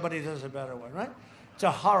later, somebody does a better one, right? It's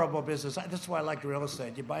a horrible business. That's why I like real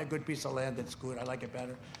estate. You buy a good piece of land, it's good. I like it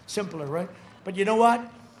better. Simpler, right? But you know what?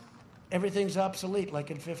 Everything's obsolete like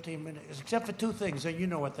in 15 minutes, except for two things. And you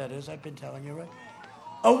know what that is. I've been telling you, right?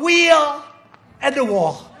 A wheel and a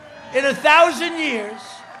wall. In 1,000 years,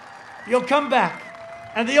 you'll come back.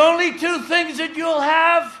 And the only two things that you'll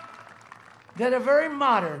have that are very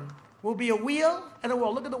modern will be a wheel and a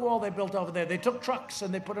wall. Look at the wall they built over there. They took trucks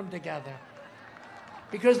and they put them together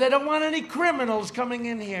because they don't want any criminals coming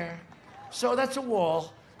in here. So that's a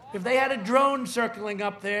wall. If they had a drone circling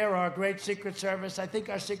up there, our great Secret Service, I think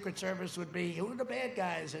our Secret Service would be, who are the bad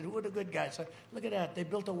guys and who are the good guys? So look at that. They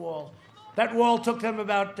built a wall. That wall took them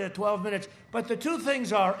about 12 minutes. But the two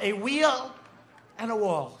things are a wheel and a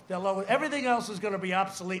wall. Everything else is going to be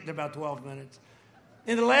obsolete in about 12 minutes.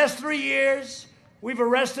 In the last 3 years, we've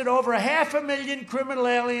arrested over 500,000 criminal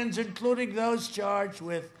aliens, including those charged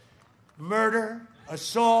with murder,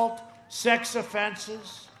 assault, sex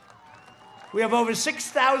offenses. We have over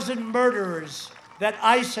 6,000 murderers that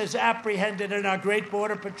ICE has apprehended in our great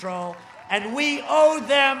Border Patrol, and we owe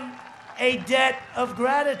them a debt of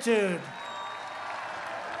gratitude.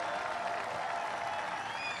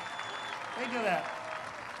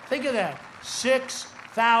 Think of that.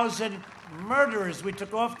 6,000 murderers we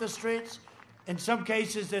took off the streets. In some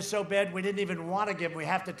cases, they're so bad we didn't even want to give them. We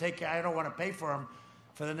have to take care. I don't want to pay for them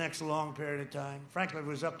for the next long period of time. Frankly, if it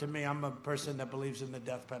was up to me, I'm a person that believes in the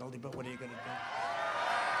death penalty, but what are you going to do?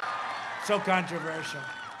 So controversial.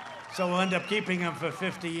 So we'll end up keeping them for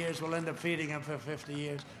 50 years. We'll end up feeding them for 50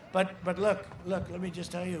 years. But look, let me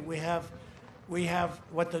just tell you, we have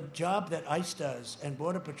what the job that ICE does and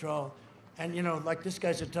Border Patrol, and like this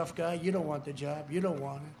guy's a tough guy. You don't want the job. You don't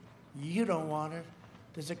want it. You don't want it.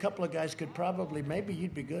 There's a couple of guys could probably, maybe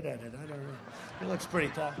you'd be good at it. I don't know. He looks pretty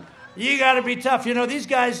tough. You got to be tough. These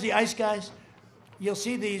guys, the ICE guys, you'll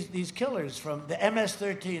see these killers from the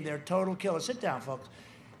MS-13. They're total killers. Sit down, folks.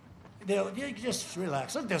 You just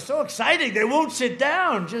relax. Look, they're so exciting. They won't sit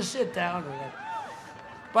down. Just sit down.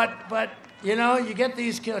 But you get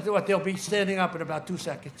these killers. What? They'll be standing up in about 2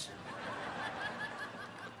 seconds.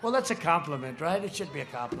 Well, that's a compliment, right? It should be a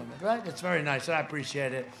compliment, right? It's very nice. I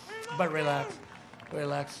appreciate it. But relax.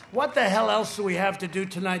 What the hell else do we have to do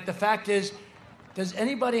tonight? The fact is, does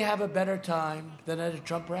anybody have a better time than at a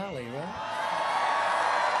Trump rally, right?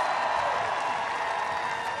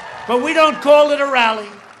 But we don't call it a rally.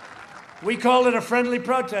 We call it a friendly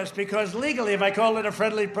protest because legally, if I call it a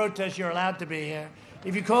friendly protest, you're allowed to be here.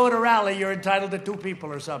 If you call it a rally, you're entitled to 2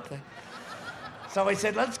 people or something. So I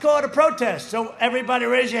said, let's call it a protest. So everybody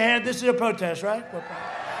raise your hand. This is a protest, right?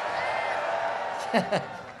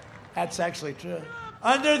 That's actually true.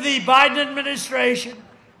 Under the Biden administration,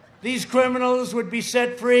 these criminals would be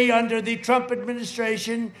set free. Under the Trump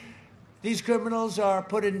administration, these criminals are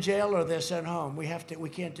put in jail or they're sent home. We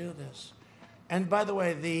can't do this. And by the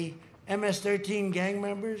way, the MS-13 gang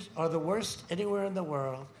members are the worst anywhere in the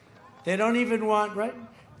world. They don't even want, right?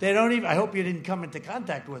 I hope you didn't come into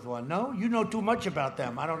contact with one. No? You know too much about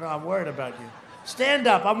them. I don't know. I'm worried about you. Stand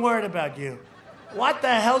up. I'm worried about you. What the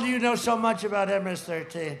hell do you know so much about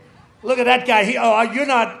MS-13? Look at that guy. You're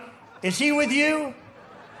not. Is he with you?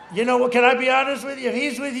 You know what? Can I be honest with you? If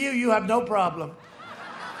he's with you, you have no problem.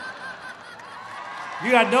 You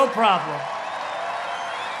got no problem.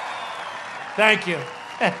 Thank you.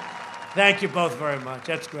 Thank you both very much.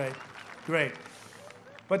 That's great. Great.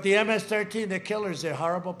 But the MS-13, they're killers. They're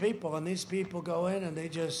horrible people. And these people go in and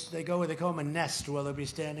they call them a nest where they'll be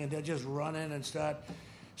standing. They'll just run in and start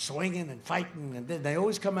swinging and fighting. And they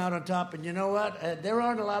always come out on top. And you know what? There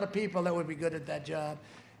aren't a lot of people that would be good at that job.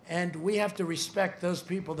 And we have to respect those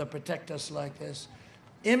people that protect us like this.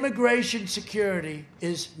 Immigration security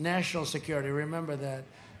is national security. Remember that.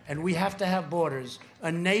 And we have to have borders.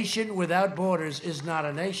 A nation without borders is not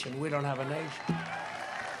a nation. We don't have a nation.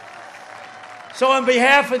 So on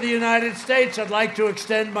behalf of the United States, I'd like to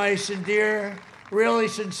extend my really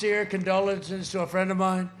sincere condolences to a friend of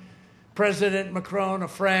mine, President Macron of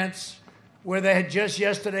France, where they had just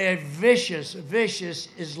yesterday a vicious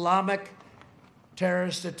Islamic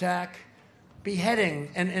terrorist attack, beheading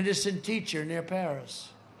an innocent teacher near Paris,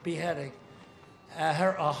 beheading.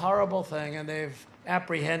 A horrible thing, and they've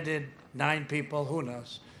apprehended 9 people, who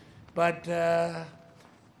knows. But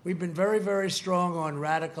we've been very, very strong on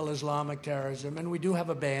radical Islamic terrorism, and we do have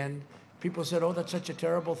a ban. People said, oh, that's such a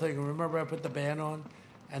terrible thing. Remember I put the ban on?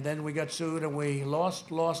 And then we got sued, and we lost,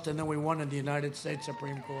 and then we won in the United States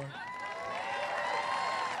Supreme Court.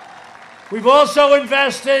 We've also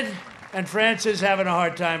invested, and France is having a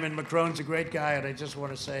hard time, and Macron's a great guy, and I just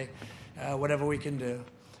want to say whatever we can do.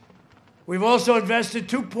 We've also invested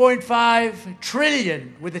 $2.5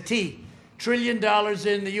 trillion, with a T, $trillion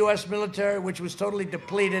in the U.S. military, which was totally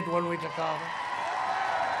depleted when we took over,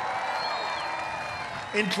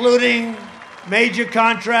 including major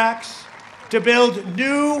contracts to build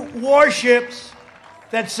new warships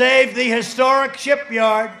that saved the historic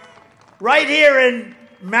shipyard right here in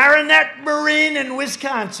Marinette Marine in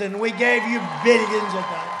Wisconsin. We gave you billions of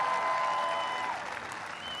dollars.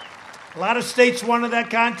 A lot of states wanted that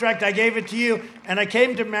contract. I gave it to you, and I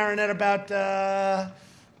came to Marinette about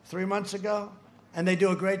 3 months ago, and they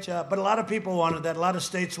do a great job. But a lot of people wanted that. A lot of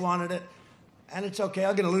states wanted it, and it's okay.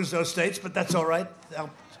 I'm going to lose those states, but that's all right.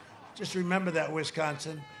 Just remember that,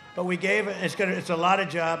 Wisconsin. But we gave it. It's a lot of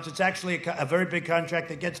jobs. It's actually a very big contract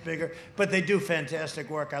that gets bigger, but they do fantastic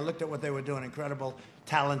work. I looked at what they were doing. Incredible,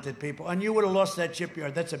 talented people. And you would have lost that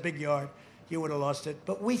shipyard. That's a big yard. You would have lost it.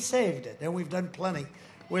 But we saved it, and we've done plenty.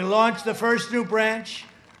 We launched the first new branch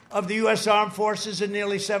of the U.S. Armed Forces in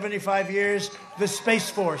nearly 75 years, the Space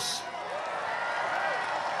Force.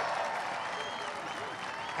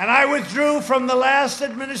 And I withdrew from the last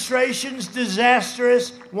administration's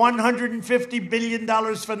disastrous $150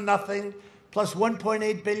 billion for nothing, plus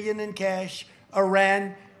 $1.8 billion in cash,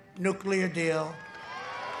 Iran nuclear deal.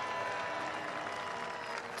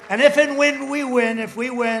 And if and when we win,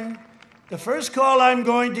 the first call I'm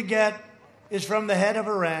going to get is from the head of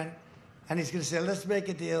Iran, and he's going to say, let's make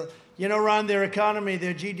a deal. You know, Ron, their economy,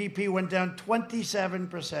 their GDP went down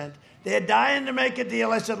 27%. They're dying to make a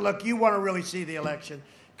deal. I said, look, you want to really see the election,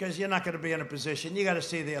 because you're not going to be in a position. You got to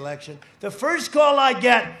see the election. The first call I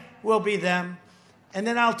get will be them, and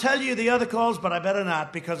then I'll tell you the other calls, but I better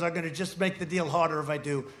not, because I'm going to just make the deal harder if I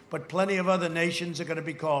do. But plenty of other nations are going to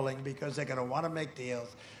be calling, because they're going to want to make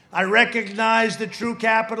deals. I recognized the true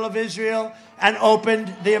capital of Israel and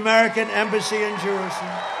opened the American embassy in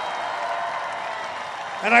Jerusalem.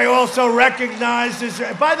 And I also recognized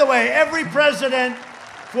Israel. By the way, every president,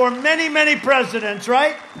 for many, many presidents,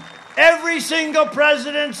 right? Every single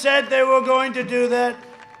president said they were going to do that.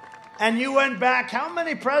 And you went back, how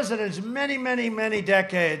many presidents? Many, many, many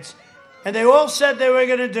decades. And they all said they were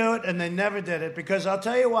going to do it, and they never did it. Because I'll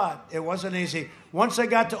tell you what, it wasn't easy. Once I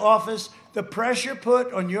got to office, the pressure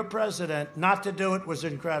put on your president not to do it was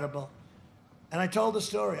incredible. And I told the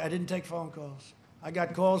story. I didn't take phone calls. I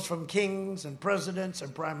got calls from kings and presidents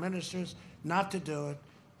and prime ministers not to do it.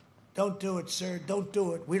 Don't do it, sir. Don't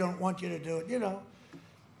do it. We don't want you to do it, you know.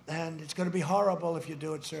 And it's going to be horrible if you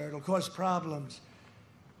do it, sir. It'll cause problems.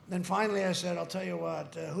 Then finally I said, I'll tell you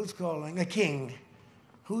what, who's calling? A king.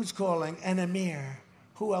 Who's calling? An emir.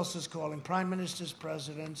 Who else is calling? Prime ministers,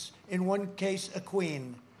 presidents. In one case, a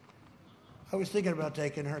queen. I was thinking about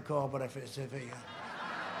taking her call, but I said, yeah.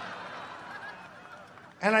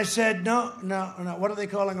 And I said, no. What are they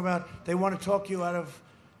calling about? They want to talk you out of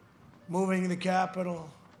moving the capital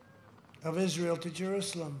of Israel to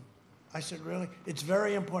Jerusalem. I said, really? It's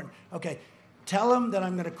very important. Okay, tell them that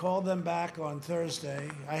I'm going to call them back on Thursday.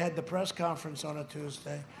 I had the press conference on a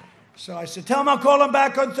Tuesday. So I said, tell them I'll call them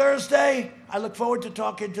back on Thursday. I look forward to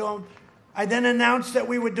talking to them. I then announced that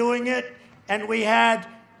we were doing it, and we had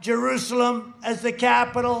Jerusalem as the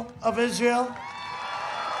capital of Israel.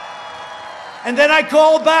 And then I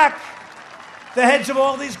called back the heads of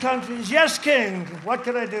all these countries. Yes, King, what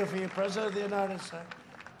can I do for you, President of the United States?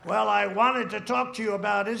 Well, I wanted to talk to you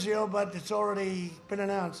about Israel, but it's already been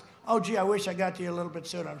announced. Oh, gee, I wish I got to you a little bit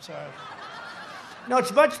sooner. I'm sorry. No,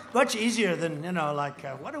 it's much easier than,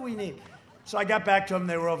 what do we need? So I got back to them.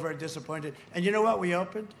 They were all very disappointed. And you know what? We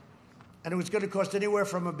opened, and it was going to cost anywhere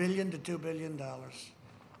from $1 billion to $2 billion.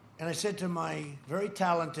 And I said to my very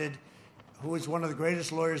talented, who is one of the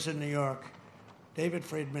greatest lawyers in New York, David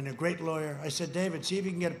Friedman, a great lawyer, I said, David, see if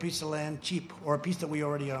you can get a piece of land cheap, or a piece that we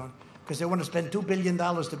already own, because they want to spend $2 billion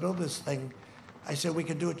to build this thing. I said, we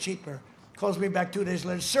can do it cheaper. Calls me back 2 days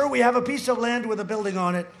later. Sir, we have a piece of land with a building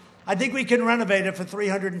on it. I think we can renovate it for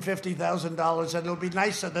 $350,000, and it'll be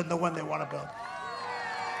nicer than the one they want to build.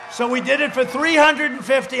 So we did it for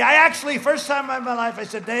 $350,000. I actually, first time in my life, I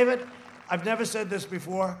said, David, I've never said this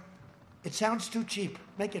before. It sounds too cheap.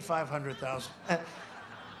 Make it $500,000.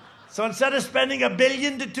 So instead of spending $1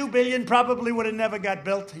 billion to $2 billion, probably would have never got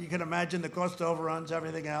built. You can imagine the cost overruns,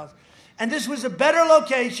 everything else. And this was a better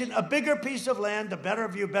location, a bigger piece of land, a better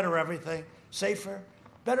view, better everything, safer,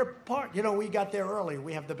 better part. We got there early.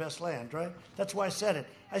 We have the best land, right? That's why I said it.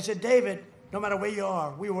 I said, David, no matter where you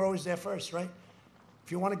are, we were always there first, right?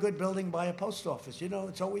 If you want a good building, buy a post office.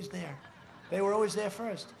 It's always there. They were always there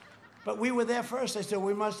first. But we were there first. I said,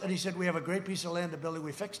 we must. And he said, we have a great piece of land, a building.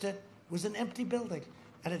 We fixed it. It was an empty building.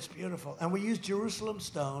 And it's beautiful. And we used Jerusalem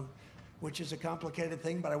stone, which is a complicated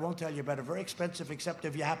thing, but I won't tell you about it. Very expensive, except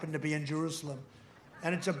if you happen to be in Jerusalem.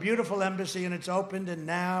 And it's a beautiful embassy, and it's opened, and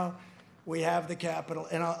now we have the capital.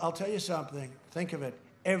 And I'll tell you something. Think of it.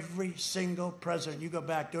 Every single president, you go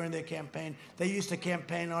back during their campaign, they used to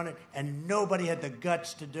campaign on it, and nobody had the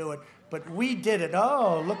guts to do it. But we did it.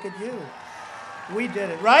 Oh, look at you. We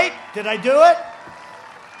did it, right? Did I do it?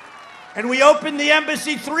 And we opened the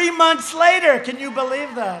embassy 3 months later. Can you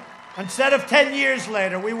believe that? Instead of 10 years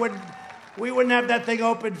later, we wouldn't have that thing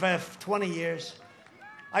open for 20 years.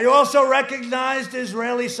 I also recognized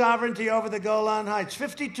Israeli sovereignty over the Golan Heights.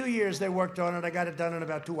 52 years they worked on it. I got it done in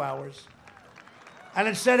about 2 hours. And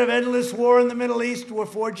instead of endless war in the Middle East, we're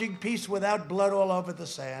forging peace without blood all over the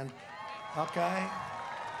sand. Okay?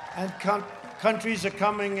 And countries are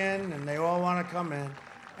coming in, and they all want to come in.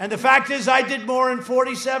 And the fact is, I did more in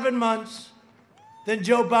 47 months than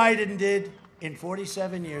Joe Biden did in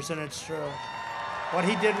 47 years, and it's true. What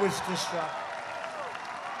he did was destructive.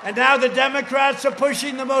 And now the Democrats are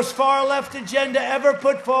pushing the most far-left agenda ever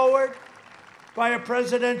put forward by a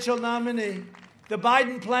presidential nominee. The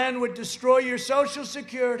Biden plan would destroy your Social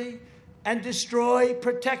Security and destroy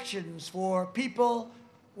protections for people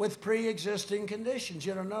with pre-existing conditions.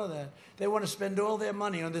 You don't know that. They want to spend all their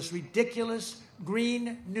money on this ridiculous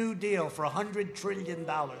Green New Deal for $100 trillion.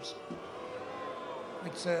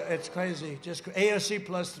 It's crazy. Just AOC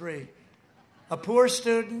plus 3. A poor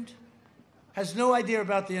student has no idea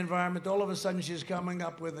about the environment. All of a sudden, she's coming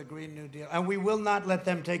up with a Green New Deal. And we will not let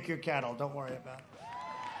them take your cattle. Don't worry about it.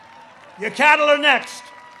 Your cattle are next.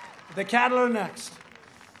 The cattle are next.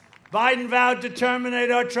 Biden vowed to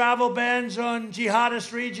terminate our travel bans on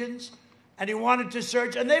jihadist regions, and he wanted to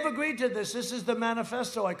surge, and they've agreed to this. This is the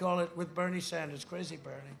manifesto, I call it, with Bernie Sanders, crazy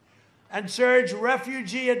Bernie, and surge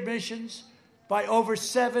refugee admissions by over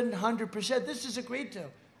 700%. This is agreed to.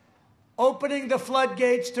 Opening the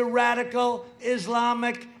floodgates to radical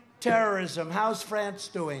Islamic terrorism. How's France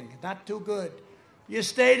doing? Not too good. Your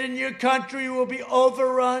state and your country will be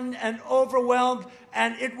overrun and overwhelmed,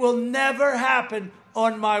 and it will never happen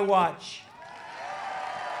on my watch.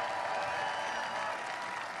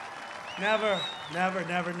 Never, never,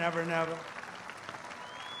 never, never, never.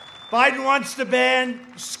 Biden wants to ban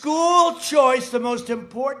school choice, the most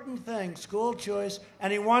important thing, school choice,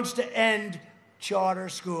 and he wants to end charter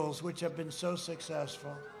schools, which have been so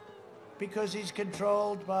successful, because he's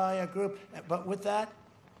controlled by a group. But with that,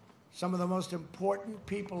 some of the most important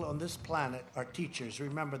people on this planet are teachers.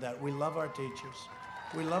 Remember that. We love our teachers.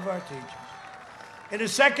 We love our teachers. In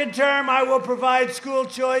his second term, I will provide school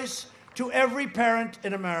choice to every parent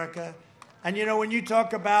in America. And when you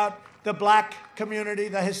talk about the black community,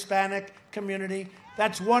 the Hispanic community,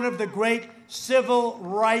 that's one of the great civil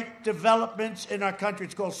right developments in our country.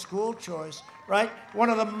 It's called school choice, right? One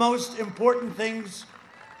of the most important things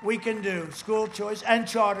we can do, school choice, and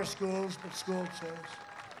charter schools, but school choice.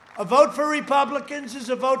 A vote for Republicans is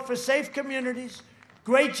a vote for safe communities,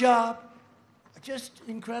 great job, just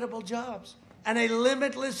incredible jobs, and a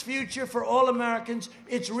limitless future for all Americans.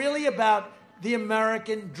 It's really about the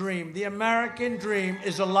American dream. The American dream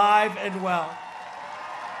is alive and well.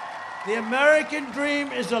 The American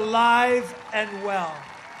dream is alive and well.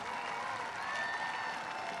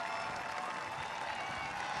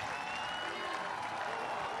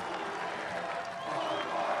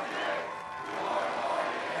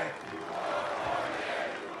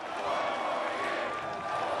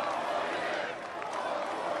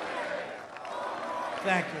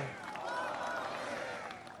 Thank you.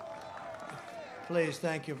 Please,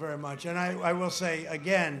 thank you very much. And I will say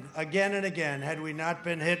again and again, had we not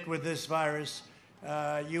been hit with this virus,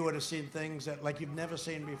 you would have seen things that like you've never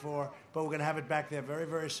seen before, but we're going to have it back there very,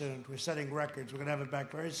 very soon. We're setting records. We're going to have it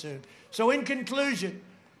back very soon. So in conclusion,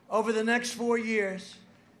 over the next 4 years,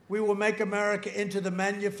 we will make America into the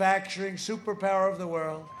manufacturing superpower of the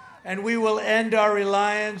world, and we will end our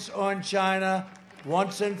reliance on China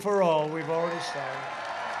once and for all. We've already started.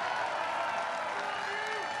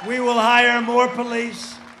 We will hire more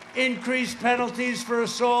police, increase penalties for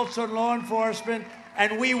assaults on law enforcement,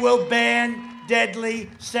 and we will ban deadly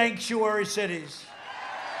sanctuary cities.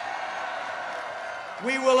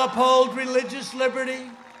 We will uphold religious liberty,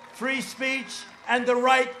 free speech, and the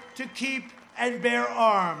right to keep and bear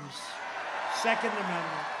arms. Second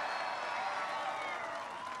Amendment.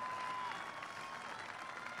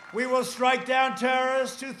 We will strike down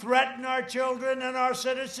terrorists who threaten our children and our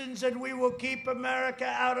citizens, and we will keep America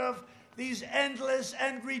out of these endless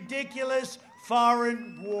and ridiculous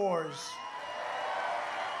foreign wars.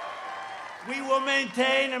 We will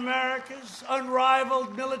maintain America's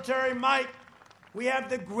unrivaled military might. We have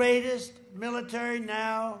the greatest military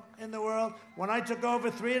now in the world. When I took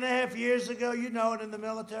over 3.5 years ago, you know it, in the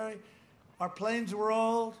military, our planes were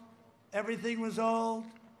old, everything was old.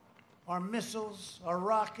 Our missiles, our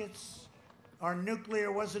rockets, our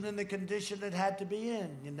nuclear wasn't in the condition it had to be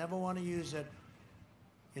in. You never want to use it.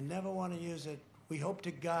 You never want to use it. We hope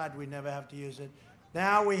to God we never have to use it.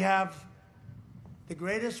 Now we have the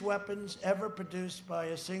greatest weapons ever produced by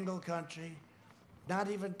a single country. Not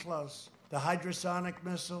even close. The hypersonic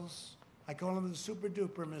missiles. I call them the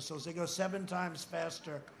super-duper missiles. They go 7 times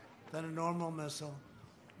faster than a normal missile.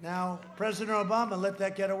 Now, President Obama let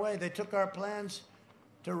that get away. They took our plans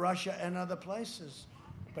to Russia and other places.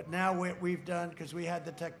 But now we've done, because we had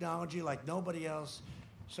the technology like nobody else,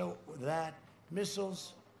 so that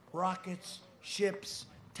missiles, rockets, ships,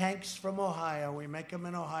 tanks from Ohio, we make them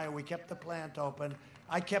in Ohio. We kept the plant open.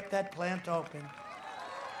 I kept that plant open.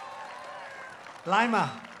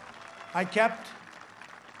 Lima, I kept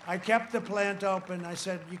the plant open. I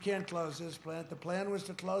said, you can't close this plant. The plan was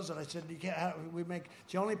to close it. I said, you can't.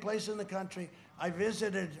 It's the only place in the country. I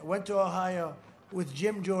went to Ohio with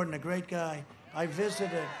Jim Jordan, a great guy. I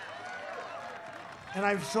visited, and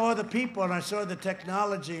I saw the people, and I saw the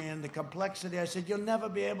technology and the complexity. I said, you'll never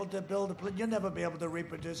be able to build a plant. You'll never be able to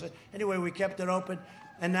reproduce it. Anyway, we kept it open,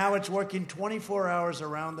 and now it's working 24 hours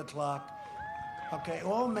around the clock. Okay,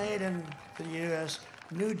 all made in the U.S.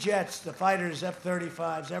 New jets, the fighters,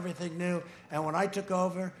 F-35s, everything new. And when I took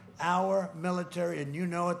over, our military, and you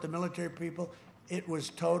know it, the military people, it was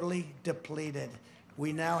totally depleted.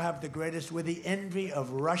 We now have the greatest. We're the envy of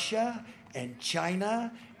Russia and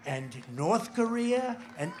China and North Korea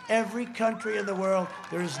and every country in the world.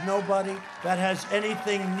 There is nobody that has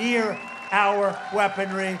anything near our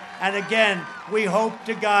weaponry. And again, we hope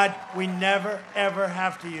to God we never, ever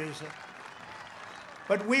have to use it.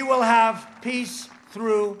 But we will have peace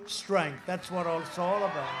through strength. That's what it's all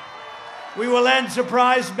about. We will end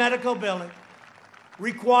surprise medical billing.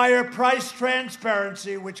 Require price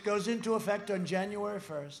transparency, which goes into effect on January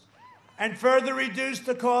 1st, and further reduce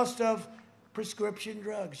the cost of prescription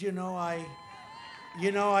drugs. You know, I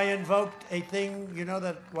invoked a thing,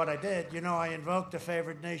 what I did. I invoked a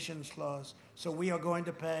favored nations clause. So we are going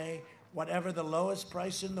to pay whatever the lowest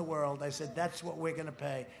price in the world. I said, that's what we're going to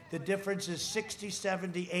pay. The difference is 60,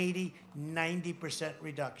 70, 80, 90%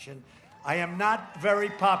 reduction. I am not very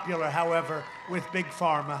popular, however, with Big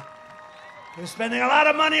Pharma. They're spending a lot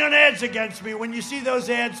of money on ads against me. When you see those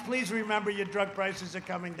ads, please remember your drug prices are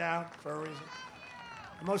coming down for a reason.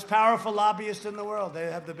 The most powerful lobbyist in the world.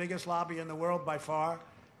 They have the biggest lobby in the world by far.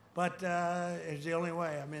 But it's the only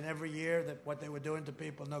way. I mean, every year that what they were doing to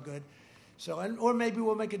people, no good. So, or maybe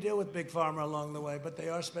we'll make a deal with Big Pharma along the way. But they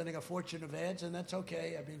are spending a fortune of ads, and that's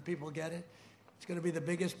okay. I mean, people get it. It's going to be the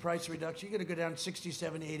biggest price reduction. You're going to go down 60,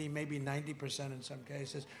 70, 80, maybe 90% in some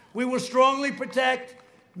cases. We will strongly protect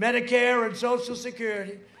Medicare and Social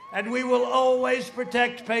Security, and we will always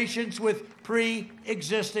protect patients with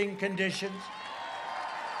pre-existing conditions.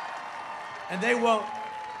 And they won't.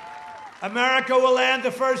 America will land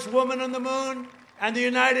the first woman on the moon, and the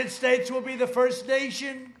United States will be the first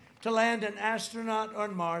nation to land an astronaut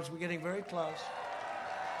on Mars. We're getting very close.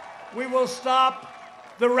 We will stop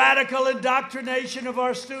the radical indoctrination of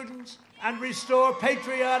our students and restore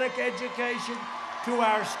patriotic education to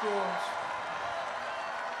our schools.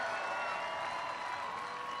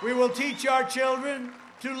 We will teach our children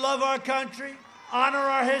to love our country, honor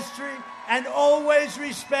our history, and always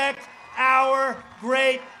respect our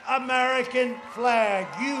great American flag.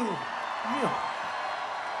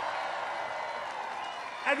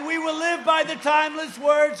 And we will live by the timeless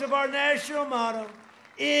words of our national motto,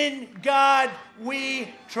 "In God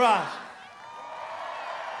we trust."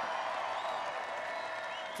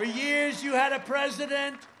 For years you had a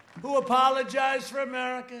president who apologized for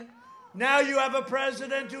America. Now you have a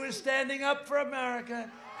president who is standing up for America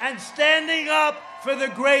and standing up for the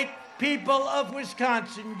great people of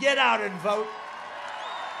Wisconsin. Get out and vote.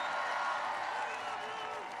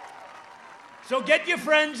 So get your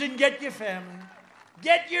friends and get your family.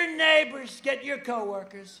 Get your neighbors, get your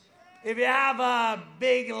coworkers. If you have a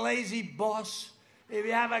big, lazy boss, if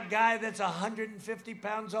you have a guy that's 150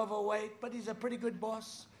 pounds overweight, but he's a pretty good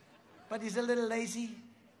boss, but he's a little lazy,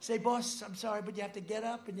 say, "Boss, I'm sorry, but you have to get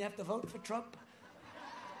up and you have to vote for Trump."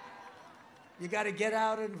 You got to get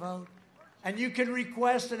out and vote. And you can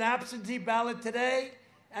request an absentee ballot today,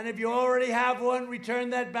 and if you already have one, return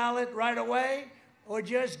that ballot right away, or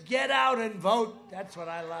just get out and vote. That's what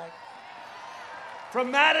I like. From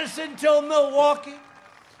Madison till Milwaukee,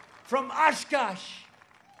 from Oshkosh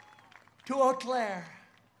to Eau Claire.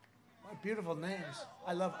 What beautiful names.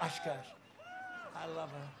 I love Oshkosh. I love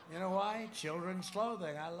it. You know why? Children's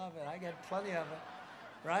clothing. I love it. I get plenty of it.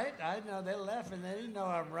 Right? I know they're laughing. They didn't know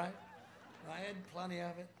I'm right. I had plenty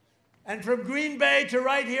of it. And from Green Bay to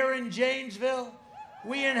right here in Janesville,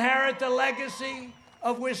 we inherit the legacy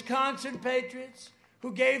of Wisconsin patriots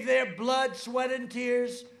who gave their blood, sweat, and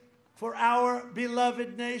tears for our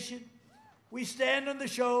beloved nation. We stand on the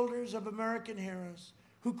shoulders of American heroes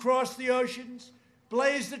who crossed the oceans,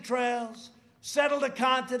 blazed the trails, settled a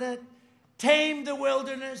continent, tamed the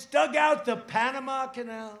wilderness, dug out the Panama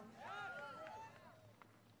Canal,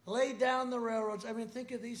 laid down the railroads. I mean, think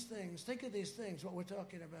of these things. Think of these things, what we're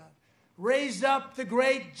talking about. Raised up the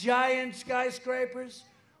great giant skyscrapers,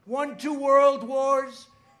 won 2 world wars,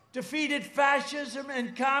 defeated fascism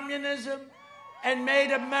and communism, and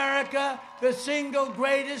made America the single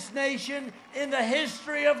greatest nation in the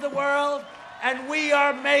history of the world. And we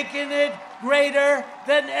are making it greater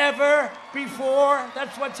than ever before.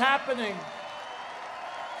 That's what's happening.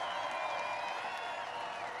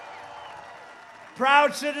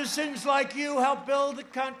 Proud citizens like you help build the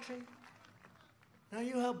country. Now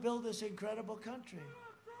you help build this incredible country.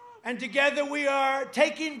 And together we are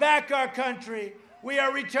taking back our country. We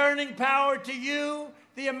are returning power to you,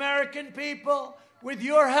 the American people. With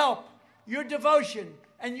your help, your devotion,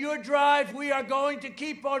 and your drive, we are going to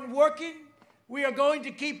keep on working. We are going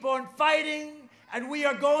to keep on fighting. And we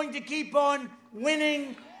are going to keep on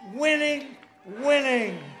winning, winning,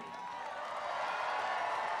 winning.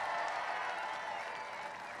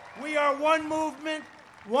 We are one movement,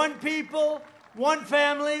 one people, one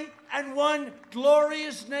family, and one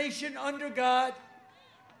glorious nation under God.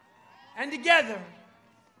 And together,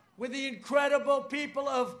 with the incredible people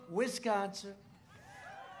of Wisconsin,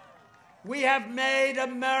 we have made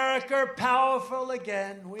America powerful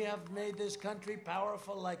again. We have made this country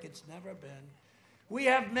powerful like it's never been. We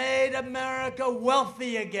have made America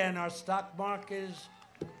wealthy again. Our stock market is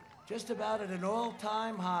just about at an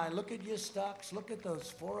all-time high. Look at your stocks. Look at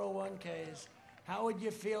those 401ks. How would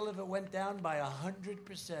you feel if it went down by 100%?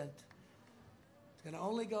 It's going to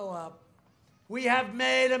only go up. We have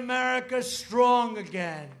made America strong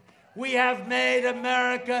again. We have made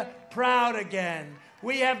America proud again.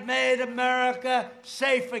 We have made America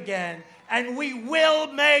safe again. And we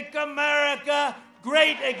will make America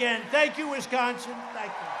great again. Thank you, Wisconsin.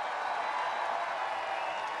 Thank you.